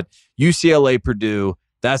 obviously, but UCLA-Purdue,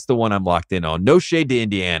 that's the one I'm locked in on. No shade to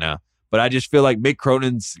Indiana, but I just feel like Mick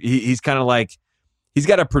Cronin's, he's kind of like, he's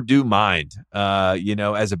got a Purdue mind,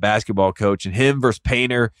 as a basketball coach, and him versus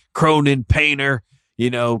Painter, Cronin, Painter,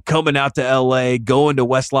 coming out to LA, going to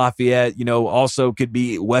West Lafayette, also could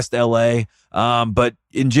be West LA. But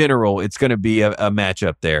in general, it's going to be a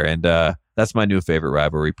matchup there. And that's my new favorite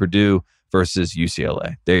rivalry, Purdue versus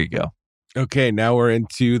UCLA. There you go. Okay, now we're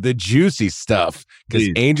into the juicy stuff because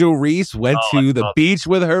Angel Reese went to the beach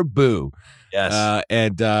with her boo. Yes.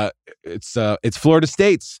 It's Florida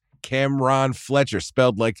State's Cameron Fletcher,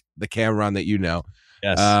 spelled like the Cameron that you know.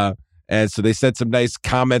 Yes. And so they said some nice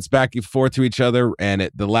comments back and forth to each other. And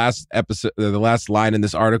the last line in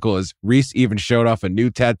this article is Reese even showed off a new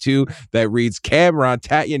tattoo that reads Cameron,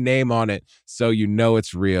 tat your name on it so you know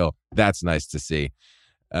it's real. That's nice to see.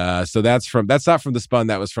 So that's not from the Spun.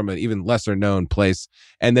 That was from an even lesser known place.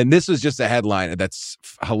 And then this was just a headline that's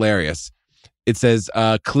hilarious. It says,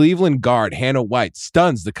 Cleveland guard Hannah White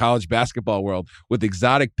stuns the college basketball world with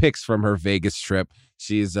exotic pics from her Vegas trip.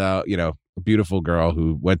 She's, a beautiful girl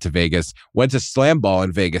who went to Vegas, went to slam ball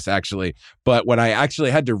in Vegas, actually. But when I actually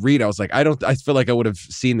had to read, I was like, I feel like I would have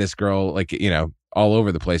seen this girl, all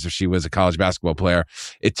over the place if she was a college basketball player.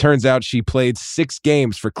 It turns out she played 6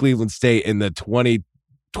 games for Cleveland State in the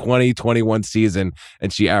 2020-21 season,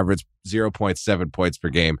 and she averaged 0.7 points per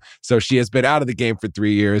game. So she has been out of the game for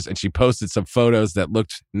 3 years, and she posted some photos that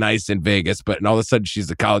looked nice in Vegas, but all of a sudden she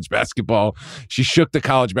shook the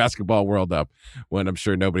college basketball world up when I'm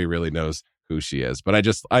sure nobody really knows who she is. But I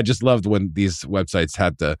just loved when these websites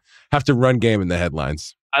have to run game in the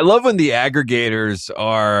headlines. I love when the aggregators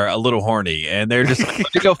are a little horny and they're just going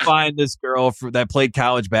to go find this girl that played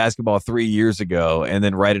college basketball 3 years ago and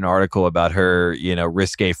then write an article about her,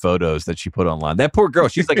 risque photos that she put online. That poor girl,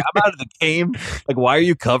 she's like, I'm out of the game. Like, why are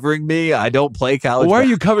you covering me? I don't play college basketball. Why are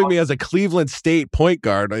you covering me as a Cleveland State point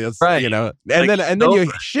guard? Right. And then you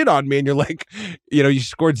shit on me and you're like, you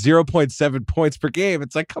scored 0.7 points per game.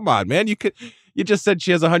 It's like, come on, man. You just said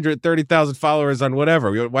she has 130,000 followers on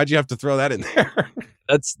whatever. Why'd you have to throw that in there?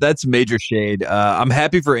 That's major shade. I'm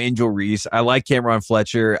happy for Angel Reese. I like Cameron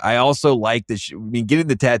Fletcher. I also like that. Getting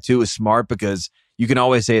the tattoo is smart because you can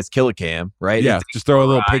always say it's Killer Cam, right? Yeah, just throw a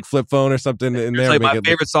little pig flip phone or something in there. Like my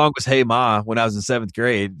favorite song was Hey Ma when I was in 7th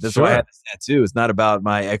grade. That's why I had this tattoo. It's not about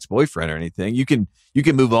my ex-boyfriend or anything. You can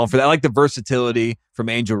move on for that. I like the versatility from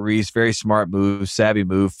Angel Reese. Very smart move, savvy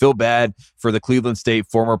move. Feel bad for the Cleveland State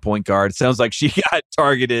former point guard. It sounds like she got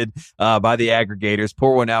targeted by the aggregators.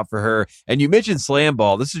 Pour one out for her. And you mentioned slam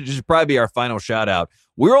ball. This should probably be our final shout out.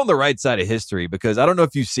 We're on the right side of history because I don't know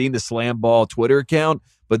if you've seen the slam ball Twitter account,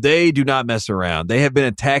 but they do not mess around. They have been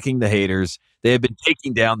attacking the haters. They have been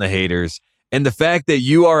taking down the haters. And the fact that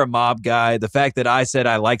you are a mob guy, the fact that I said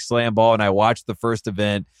I like slam ball and I watched the first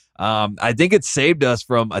event, I think it saved us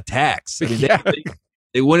from attacks. I mean,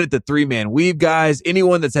 they went at the 3-man weave guys.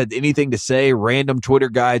 Anyone that's had anything to say, random Twitter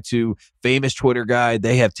guy to famous Twitter guy,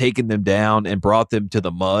 they have taken them down and brought them to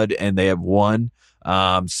the mud, and they have won.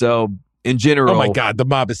 So in general, oh my God, the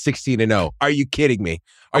mob is 16-0. Are you kidding me?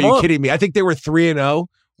 Are you kidding me? I think they were 3-0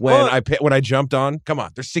 when I jumped on. Come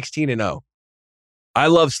on, they're 16-0. I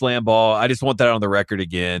love slam ball. I just want that on the record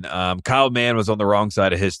again. Kyle Mann was on the wrong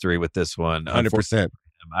side of history with this one. 100%.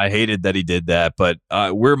 I hated that he did that, but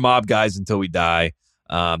we're mob guys until we die.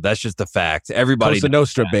 That's just a fact. Everybody Cosa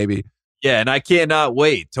Nostra, baby. Yeah, and I cannot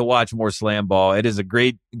wait to watch more slam ball. It is a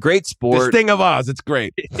great sport. This thing of Oz, it's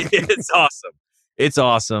great. It's awesome. It's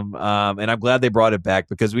awesome. And I'm glad they brought it back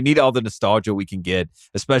because we need all the nostalgia we can get,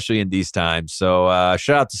 especially in these times. So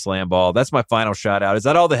shout out to slam ball. That's my final shout out. Is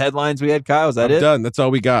that all the headlines we had, Kyle? Is that I'm it? Done. That's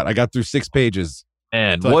all we got. I got through 6 pages.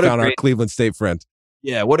 And what our Cleveland State friend.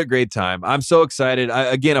 Yeah, what a great time. I'm so excited.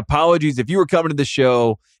 Again, apologies if you were coming to the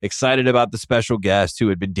show excited about the special guest who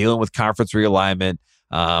had been dealing with conference realignment.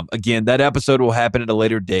 Again, that episode will happen at a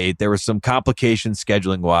later date. There were some complications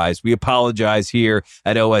scheduling wise. We apologize here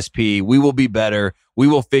at OSP. We will be better. We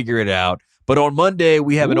will figure it out. But on Monday,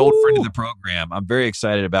 we have an old friend of the program I'm very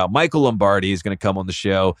excited about. Michael Lombardi is going to come on the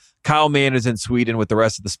show. Kyle Mann is in Sweden with the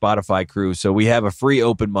rest of the Spotify crew. So we have a free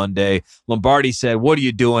open Monday. Lombardi said, "What are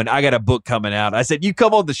you doing? I got a book coming out." I said, "You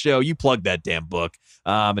come on the show. You plug that damn book."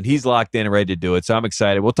 And he's locked in and ready to do it. So I'm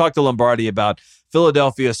excited. We'll talk to Lombardi about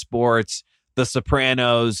Philadelphia sports, The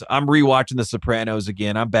Sopranos. I'm rewatching The Sopranos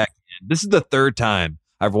again. I'm back in. This is the 3rd time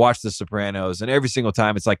I've watched The Sopranos, and every single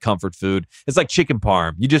time it's like comfort food. It's like chicken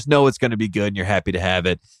parm. You just know it's going to be good, and you're happy to have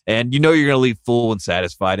it. And you know you're going to leave full and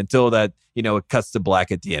satisfied until that, it cuts to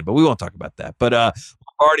black at the end. But we won't talk about that. But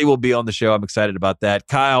Lombardi will be on the show. I'm excited about that.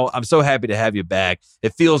 Kyle, I'm so happy to have you back.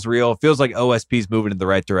 It feels real. It feels like OSP's moving in the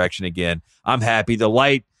right direction again. I'm happy. The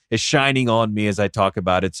light is shining on me as I talk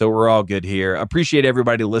about it. So we're all good here. I appreciate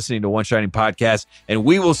everybody listening to One Shining Podcast, and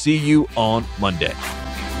we will see you on Monday.